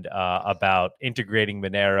and about integrating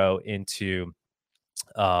Monero into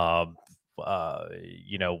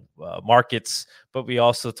markets, but we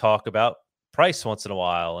also talk about price once in a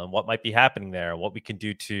while and what might be happening there and what we can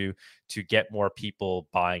do to get more people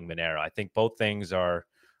buying Monero. I think both things are,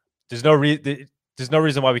 there's no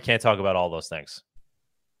reason why we can't talk about all those things.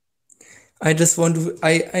 I just want to,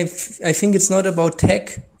 I think it's not about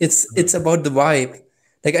tech. It's about the vibe.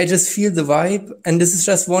 Like, I just feel the vibe. And this is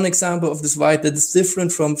just one example of this vibe that is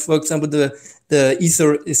different from, for example, the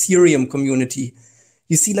Ethereum community.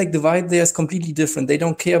 You see, like, the vibe there is completely different. They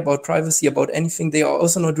don't care about privacy, about anything. They are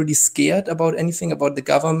also not really scared about anything, about the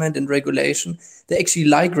government and regulation. They actually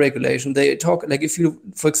like regulation. They talk, like, if you,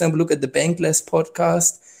 for example, look at the Bankless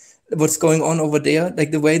podcast, what's going on over there,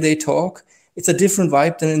 like the way they talk, it's a different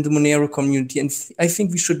vibe than in the Monero community. And I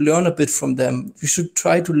think we should learn a bit from them. We should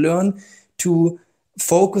try to learn to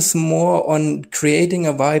focus more on creating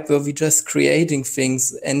a vibe where we just creating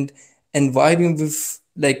things and vibing with,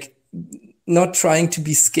 like, not trying to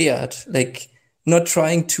be scared, like not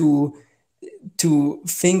trying to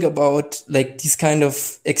think about like these kind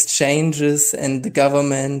of exchanges and the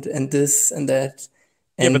government and this and that.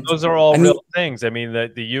 And, but those are all real things. I mean,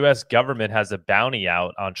 the U.S. government has a bounty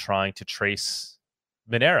out on trying to trace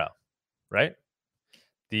Monero, right?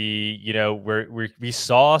 We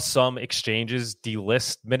saw some exchanges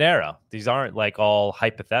delist Monero. These aren't like all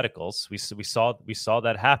hypotheticals. We saw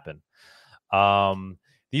that happen.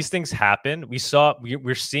 These things happen.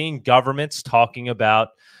 We're seeing governments talking about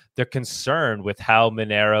their concern with how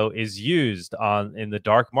Monero is used in the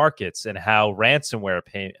dark markets and how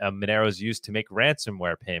Monero is used to make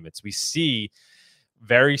ransomware payments. We see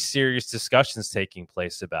very serious discussions taking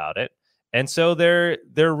place about it. And so they're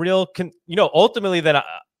real, ultimately then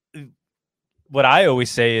what I always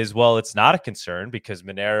say is, well, it's not a concern because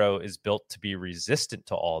Monero is built to be resistant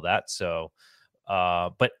to all that. So,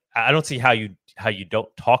 but I don't see how you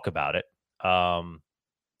don't talk about it.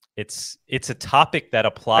 It's a topic that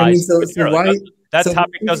applies to Ethereum. That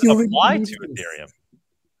topic doesn't apply to Ethereum.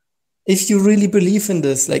 If you really believe in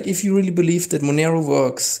this, like if you really believe that Monero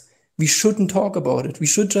works, we shouldn't talk about it. We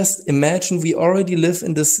should just imagine we already live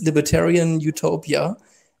in this libertarian utopia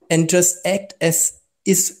and just act as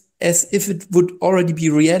if it would already be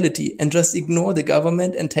reality and just ignore the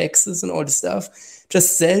government and taxes and all the stuff.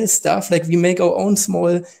 Just sell stuff, like we make our own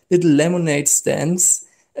small little lemonade stands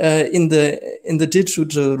in the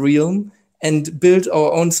digital realm and build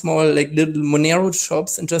our own small like little Monero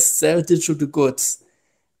shops and just sell digital goods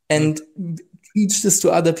and teach this to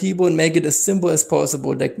other people and make it as simple as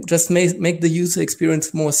possible. Like just make the user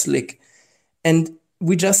experience more slick. And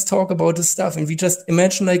we just talk about this stuff and we just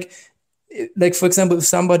imagine like for example, if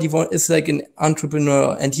somebody is like an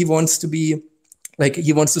entrepreneur and he wants to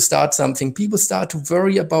start something, people start to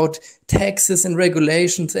worry about taxes and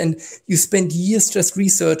regulations, and you spend years just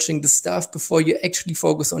researching the stuff before you actually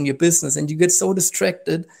focus on your business, and you get so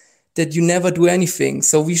distracted that you never do anything.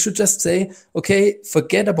 So we should just say, okay,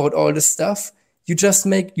 forget about all this stuff. You just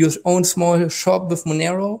make your own small shop with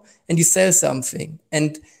Monero and you sell something.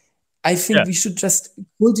 And I think we should just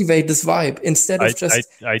cultivate this vibe instead of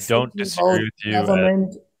I don't disagree with you.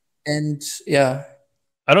 Government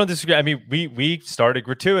I don't disagree. I mean, we started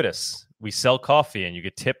Gratuitous. We sell coffee and you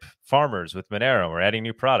could tip farmers with Monero. We're adding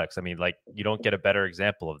new products. I mean, like you don't get a better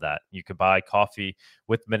example of that. You could buy coffee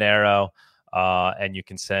with Monero and you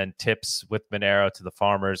can send tips with Monero to the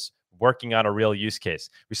farmers, working on a real use case.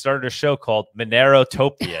 We started a show called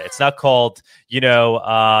Monerotopia. It's not called,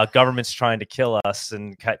 government's trying to kill us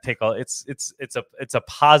and take all. It's a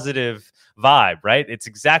positive vibe, right? It's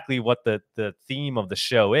exactly what the theme of the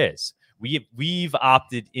show is. We've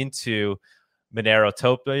opted into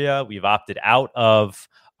Monerotopia. We've opted out of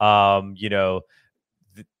the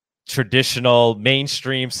traditional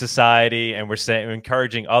mainstream society, and we're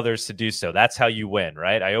encouraging others to do so. That's how you win,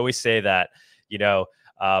 right? I always say that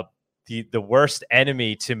the worst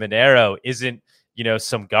enemy to Monero isn't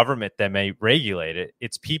some government that may regulate it.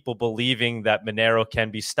 It's people believing that Monero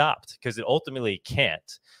can be stopped, because it ultimately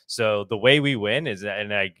can't. So the way we win is,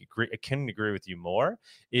 and I couldn't agree with you more,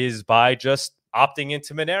 is by just opting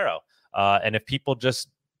into Monero. And if people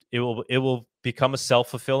it will become a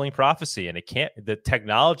self-fulfilling prophecy, and the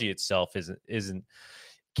technology itself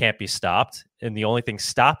can't be stopped. And the only thing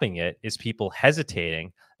stopping it is people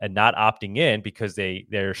hesitating and not opting in because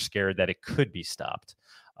they're scared that it could be stopped.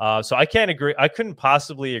 So I can't agree. I couldn't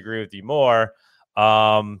possibly agree with you more.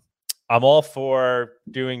 I'm all for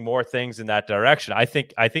doing more things in that direction. I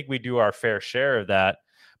think we do our fair share of that,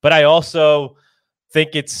 but I also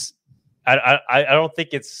think I don't think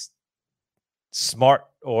it's smart,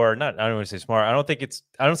 or not. I don't want to say smart.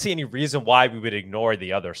 I don't see any reason why we would ignore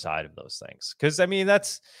the other side of those things. Because I mean,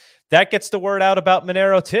 that gets the word out about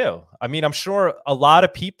Monero too. I mean, I'm sure a lot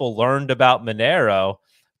of people learned about Monero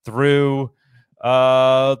through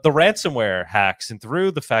the ransomware hacks and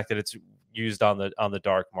through the fact that it's used on the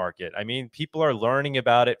dark market. I mean, people are learning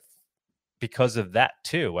about it because of that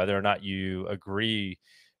too, whether or not you agree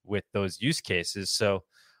with those use cases. So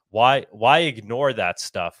why ignore that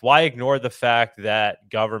stuff? Why ignore the fact that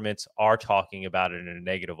governments are talking about it in a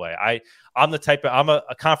negative way? I'm a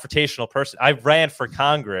confrontational person. I ran for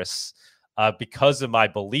Congress because of my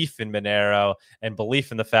belief in Monero and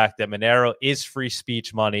belief in the fact that Monero is free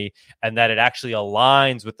speech money and that it actually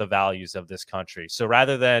aligns with the values of this country. So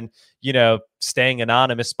rather than, staying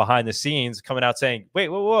anonymous behind the scenes, coming out saying, wait,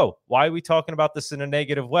 whoa, why are we talking about this in a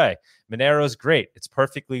negative way? Monero is great. It's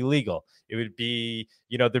perfectly legal. It would be,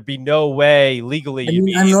 there'd be no way legally.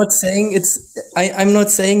 I'm not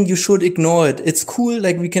saying you should ignore it. It's cool.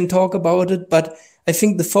 Like we can talk about it, but I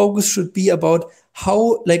think the focus should be about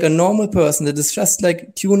how like a normal person that is just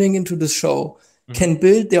like tuning into the show can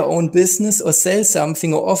build their own business or sell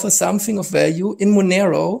something or offer something of value in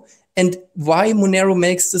Monero, and why Monero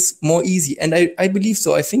makes this more easy. And I believe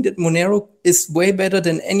so. I think that Monero is way better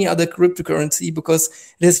than any other cryptocurrency because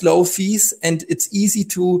it has low fees and it's easy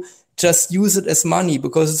to just use it as money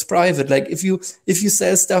because it's private. Like if you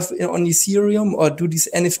sell stuff on Ethereum or do this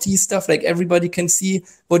NFT stuff, like everybody can see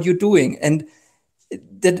what you're doing. And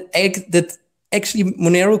that actually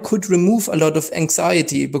Monero could remove a lot of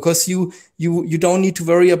anxiety because you don't need to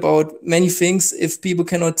worry about many things if people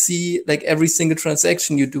cannot see like every single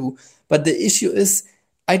transaction you do. But the issue is,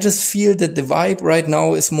 I just feel that the vibe right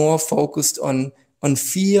now is more focused on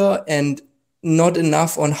fear and not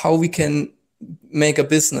enough on how we can make a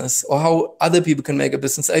business or how other people can make a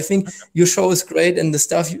business. I think your show is great, and the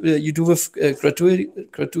stuff you do with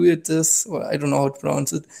gratuitous, or I don't know how to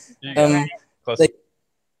pronounce it. I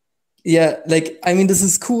mean, this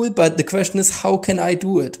is cool, but the question is, how can I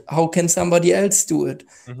do it? How can somebody else do it?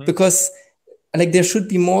 Because like there should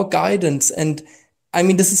be more guidance. And I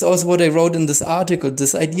mean, this is also what I wrote in this article,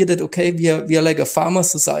 this idea that, okay, we are like a farmer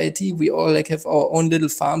society. We all like have our own little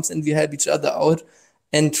farms and we help each other out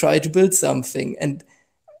and try to build something. And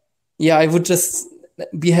yeah, I would just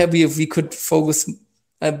be happy if we could focus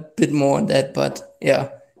a bit more on that. But yeah.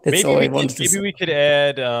 That's all I wanted to say. Maybe we could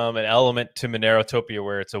add an element to Monerotopia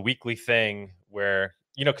where it's a weekly thing where,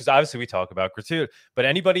 you know, because obviously we talk about gratuity, but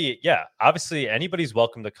obviously anybody's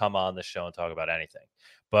welcome to come on the show and talk about anything.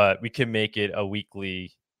 But we can make it a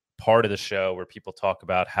weekly part of the show where people talk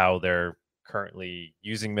about how they're currently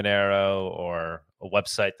using Monero or a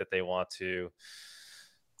website that they want to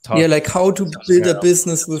talk about. Yeah, like how to build a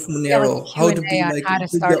business with Monero. Yeah, how to be like how to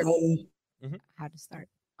start. your own. How to start.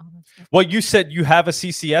 Well, you said you have a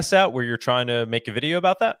CCS out where you're trying to make a video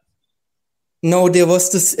about that? No, there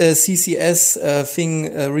was this CCS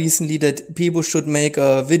thing recently that people should make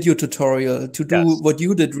a video tutorial to do what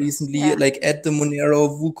you did recently, like at the Monero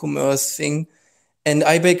WooCommerce thing. And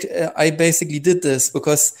I basically did this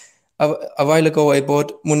because a while ago I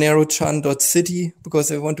bought Monero-chan.city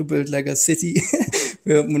because I want to build like a city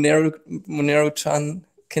where Monero-chan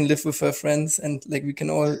can live with her friends and like we can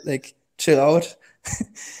all like chill out.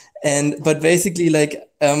 But basically like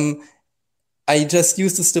I just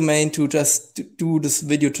used this domain to just do this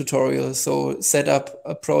video tutorial, so set up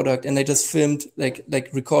a product, and I just filmed like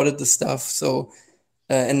recorded the stuff, so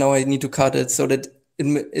and now I need to cut it so that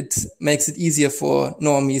it makes it easier for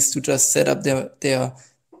normies to just set up their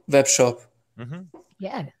web shop.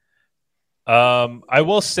 Yeah. I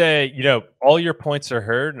will say, you know, all your points are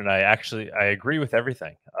heard, and I agree with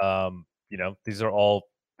everything. You know, these are all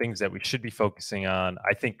things that we should be focusing on.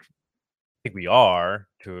 I think we are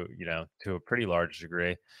to a pretty large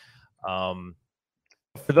degree. For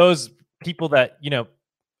those people that, you know,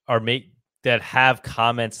 that have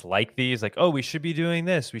comments like these, like, oh, we should be doing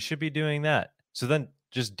this, we should be doing that. So then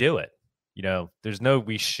just do it. You know, there's no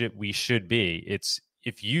we should be. It's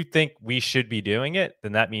if you think we should be doing it,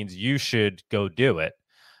 then that means you should go do it.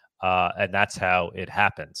 And that's how it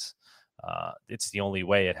happens. It's the only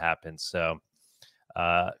way it happens. So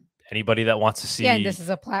anybody that wants to see, and this is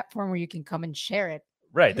a platform where you can come and share it.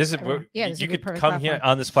 Right. This is you could come here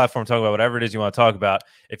on this platform, talk about whatever it is you want to talk about.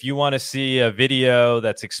 If you want to see a video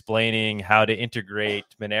that's explaining how to integrate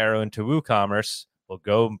Monero into WooCommerce,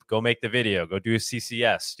 well, go make the video. Go do a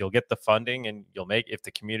CCS. You'll get the funding, and if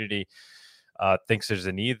the community thinks there's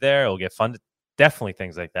a need there, it'll get funded. Definitely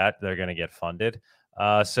things like that, they're going to get funded.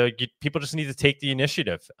 So people just need to take the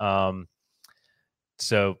initiative.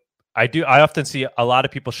 So I often see a lot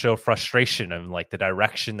of people show frustration in like the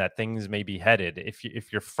direction that things may be headed.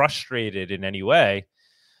 If you're frustrated in any way,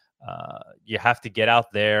 you have to get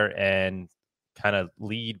out there and kind of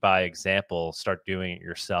lead by example, start doing it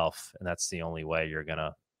yourself. And that's the only way you're going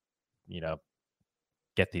to, you know,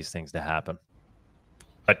 get these things to happen.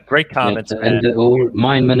 But great comments. Yeah, to end it all,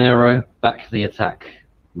 mine Monero, back the attack.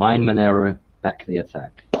 Mine Monero, back the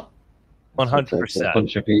attack. 100%.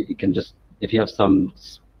 Contribute. You can just, if you have some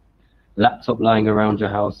laptop lying around your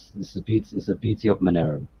house, this is the beauty of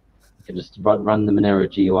Monero. You can just run the Monero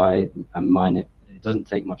GUI and mine it. It doesn't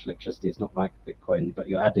take much electricity. It's not like Bitcoin, but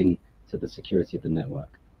you're adding to the security of the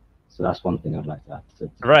network. So that's one thing I'd like to add.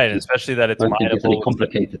 Right, especially that it's mineable. It's really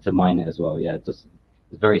complicated to mine it as well. Yeah, it's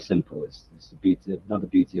very simple. It's the beauty, another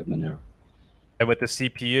beauty of Monero. And with the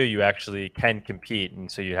CPU, you actually can compete,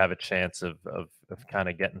 and so you have a chance of kind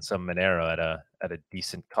of getting some Monero at a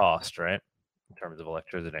decent cost, right, in terms of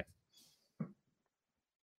electricity,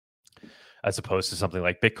 as opposed to something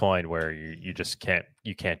like Bitcoin where you just can't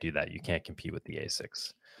do that. You can't compete with the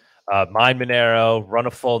ASICs. Mine Monero, run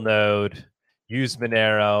a full node, use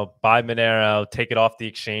Monero, buy Monero, take it off the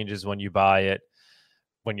exchanges when you buy it.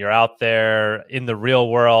 When you're out there in the real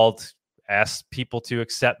world, ask people to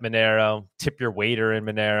accept Monero, tip your waiter in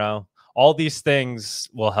Monero. All these things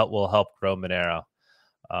will help grow Monero.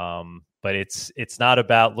 but it's not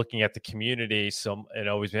about looking at the community. So and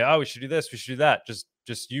always be, oh, we should do this, we should do that.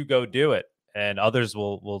 Just you go do it, and others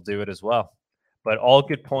will do it as well. But all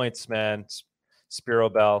good points, man. Spiro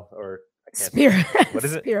Bell, or I can't what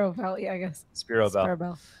is it? Spiro Bell, yeah, I guess. Spiro Bell. Spiro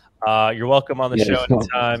Bell. You're welcome on the show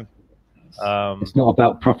anytime. It's not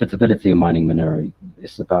about profitability of mining Monero.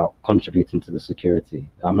 It's about contributing to the security.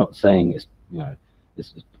 I'm not saying it's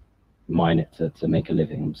it's mine it to make a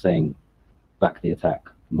living. I'm saying back the attack,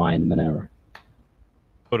 mine Monero.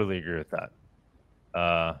 Totally agree with that.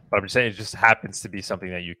 But I'm just saying it just happens to be something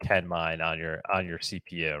that you can mine on your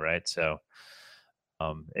CPU, right? So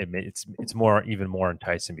it's even more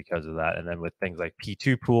enticing because of that. And then with things like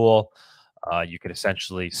P2 Pool, you could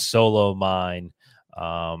essentially solo mine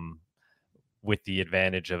with the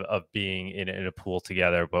advantage of being in a pool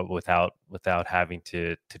together, but without having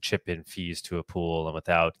to chip in fees to a pool and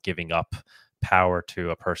without giving up power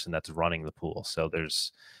to a person that's running the pool. So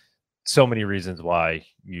there's so many reasons why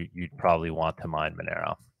you'd probably want to mine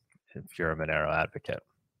Monero if you're a Monero advocate.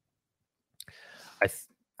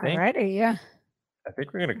 Alrighty, yeah. I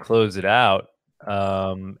think we're going to close it out.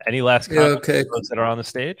 Any last comments for those that are on the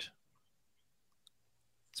stage?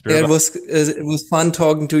 Yeah, it was fun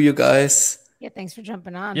talking to you guys. Yeah, thanks for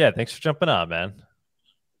jumping on. Yeah, thanks for jumping on, man.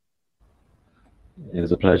 It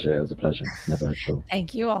was a pleasure. It was a pleasure. Never had trouble.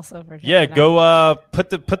 Thank you also for jumping on. Go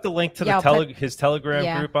put the link to his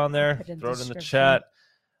Telegram group on there. Throw it in the chat.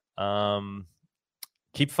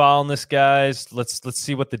 Keep following this, guys. Let's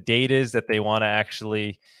see what the date is that they want to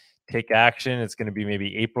actually take action. It's going to be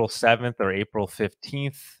maybe April 7th or April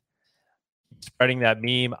 15th. Spreading that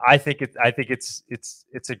meme. I think it's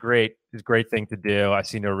a great thing to do. I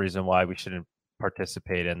see no reason why we shouldn't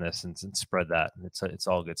participate in this and spread that. It's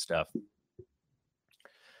all good stuff.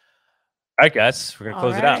 All right, guys, we're gonna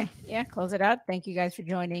close it out. Yeah, close it out. Thank you guys for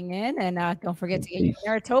joining in, and don't forget to get your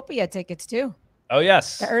Monerotopia tickets too. Oh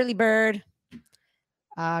yes, the early bird.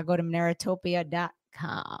 Go to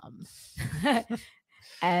Monerotopia.com.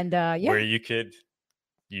 And where you could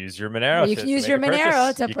use your Monero. You can use your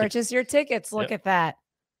Monero to purchase your tickets. Look at that.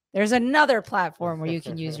 There's another platform where you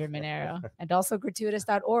can use your Monero, and also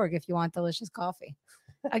gratuitous.org if you want delicious coffee.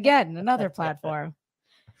 Again, another platform.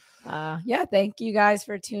 Thank you guys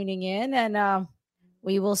for tuning in, and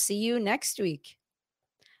we will see you next week.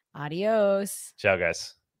 Adios. Ciao,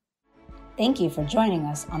 guys. Thank you for joining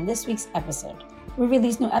us on this week's episode. We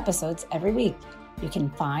release new episodes every week. You can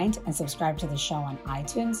find and subscribe to the show on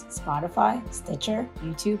iTunes, Spotify, Stitcher,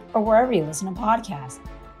 YouTube, or wherever you listen to podcasts.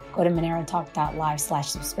 Go to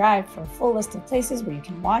monerotalk.live/subscribe for a full list of places where you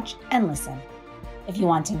can watch and listen. If you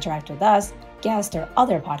want to interact with us, guests, or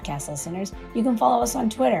other podcast listeners, you can follow us on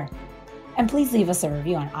Twitter. And please leave us a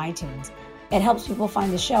review on iTunes. It helps people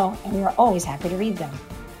find the show, and we are always happy to read them.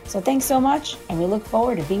 So thanks so much, and we look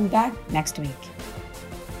forward to being back next week.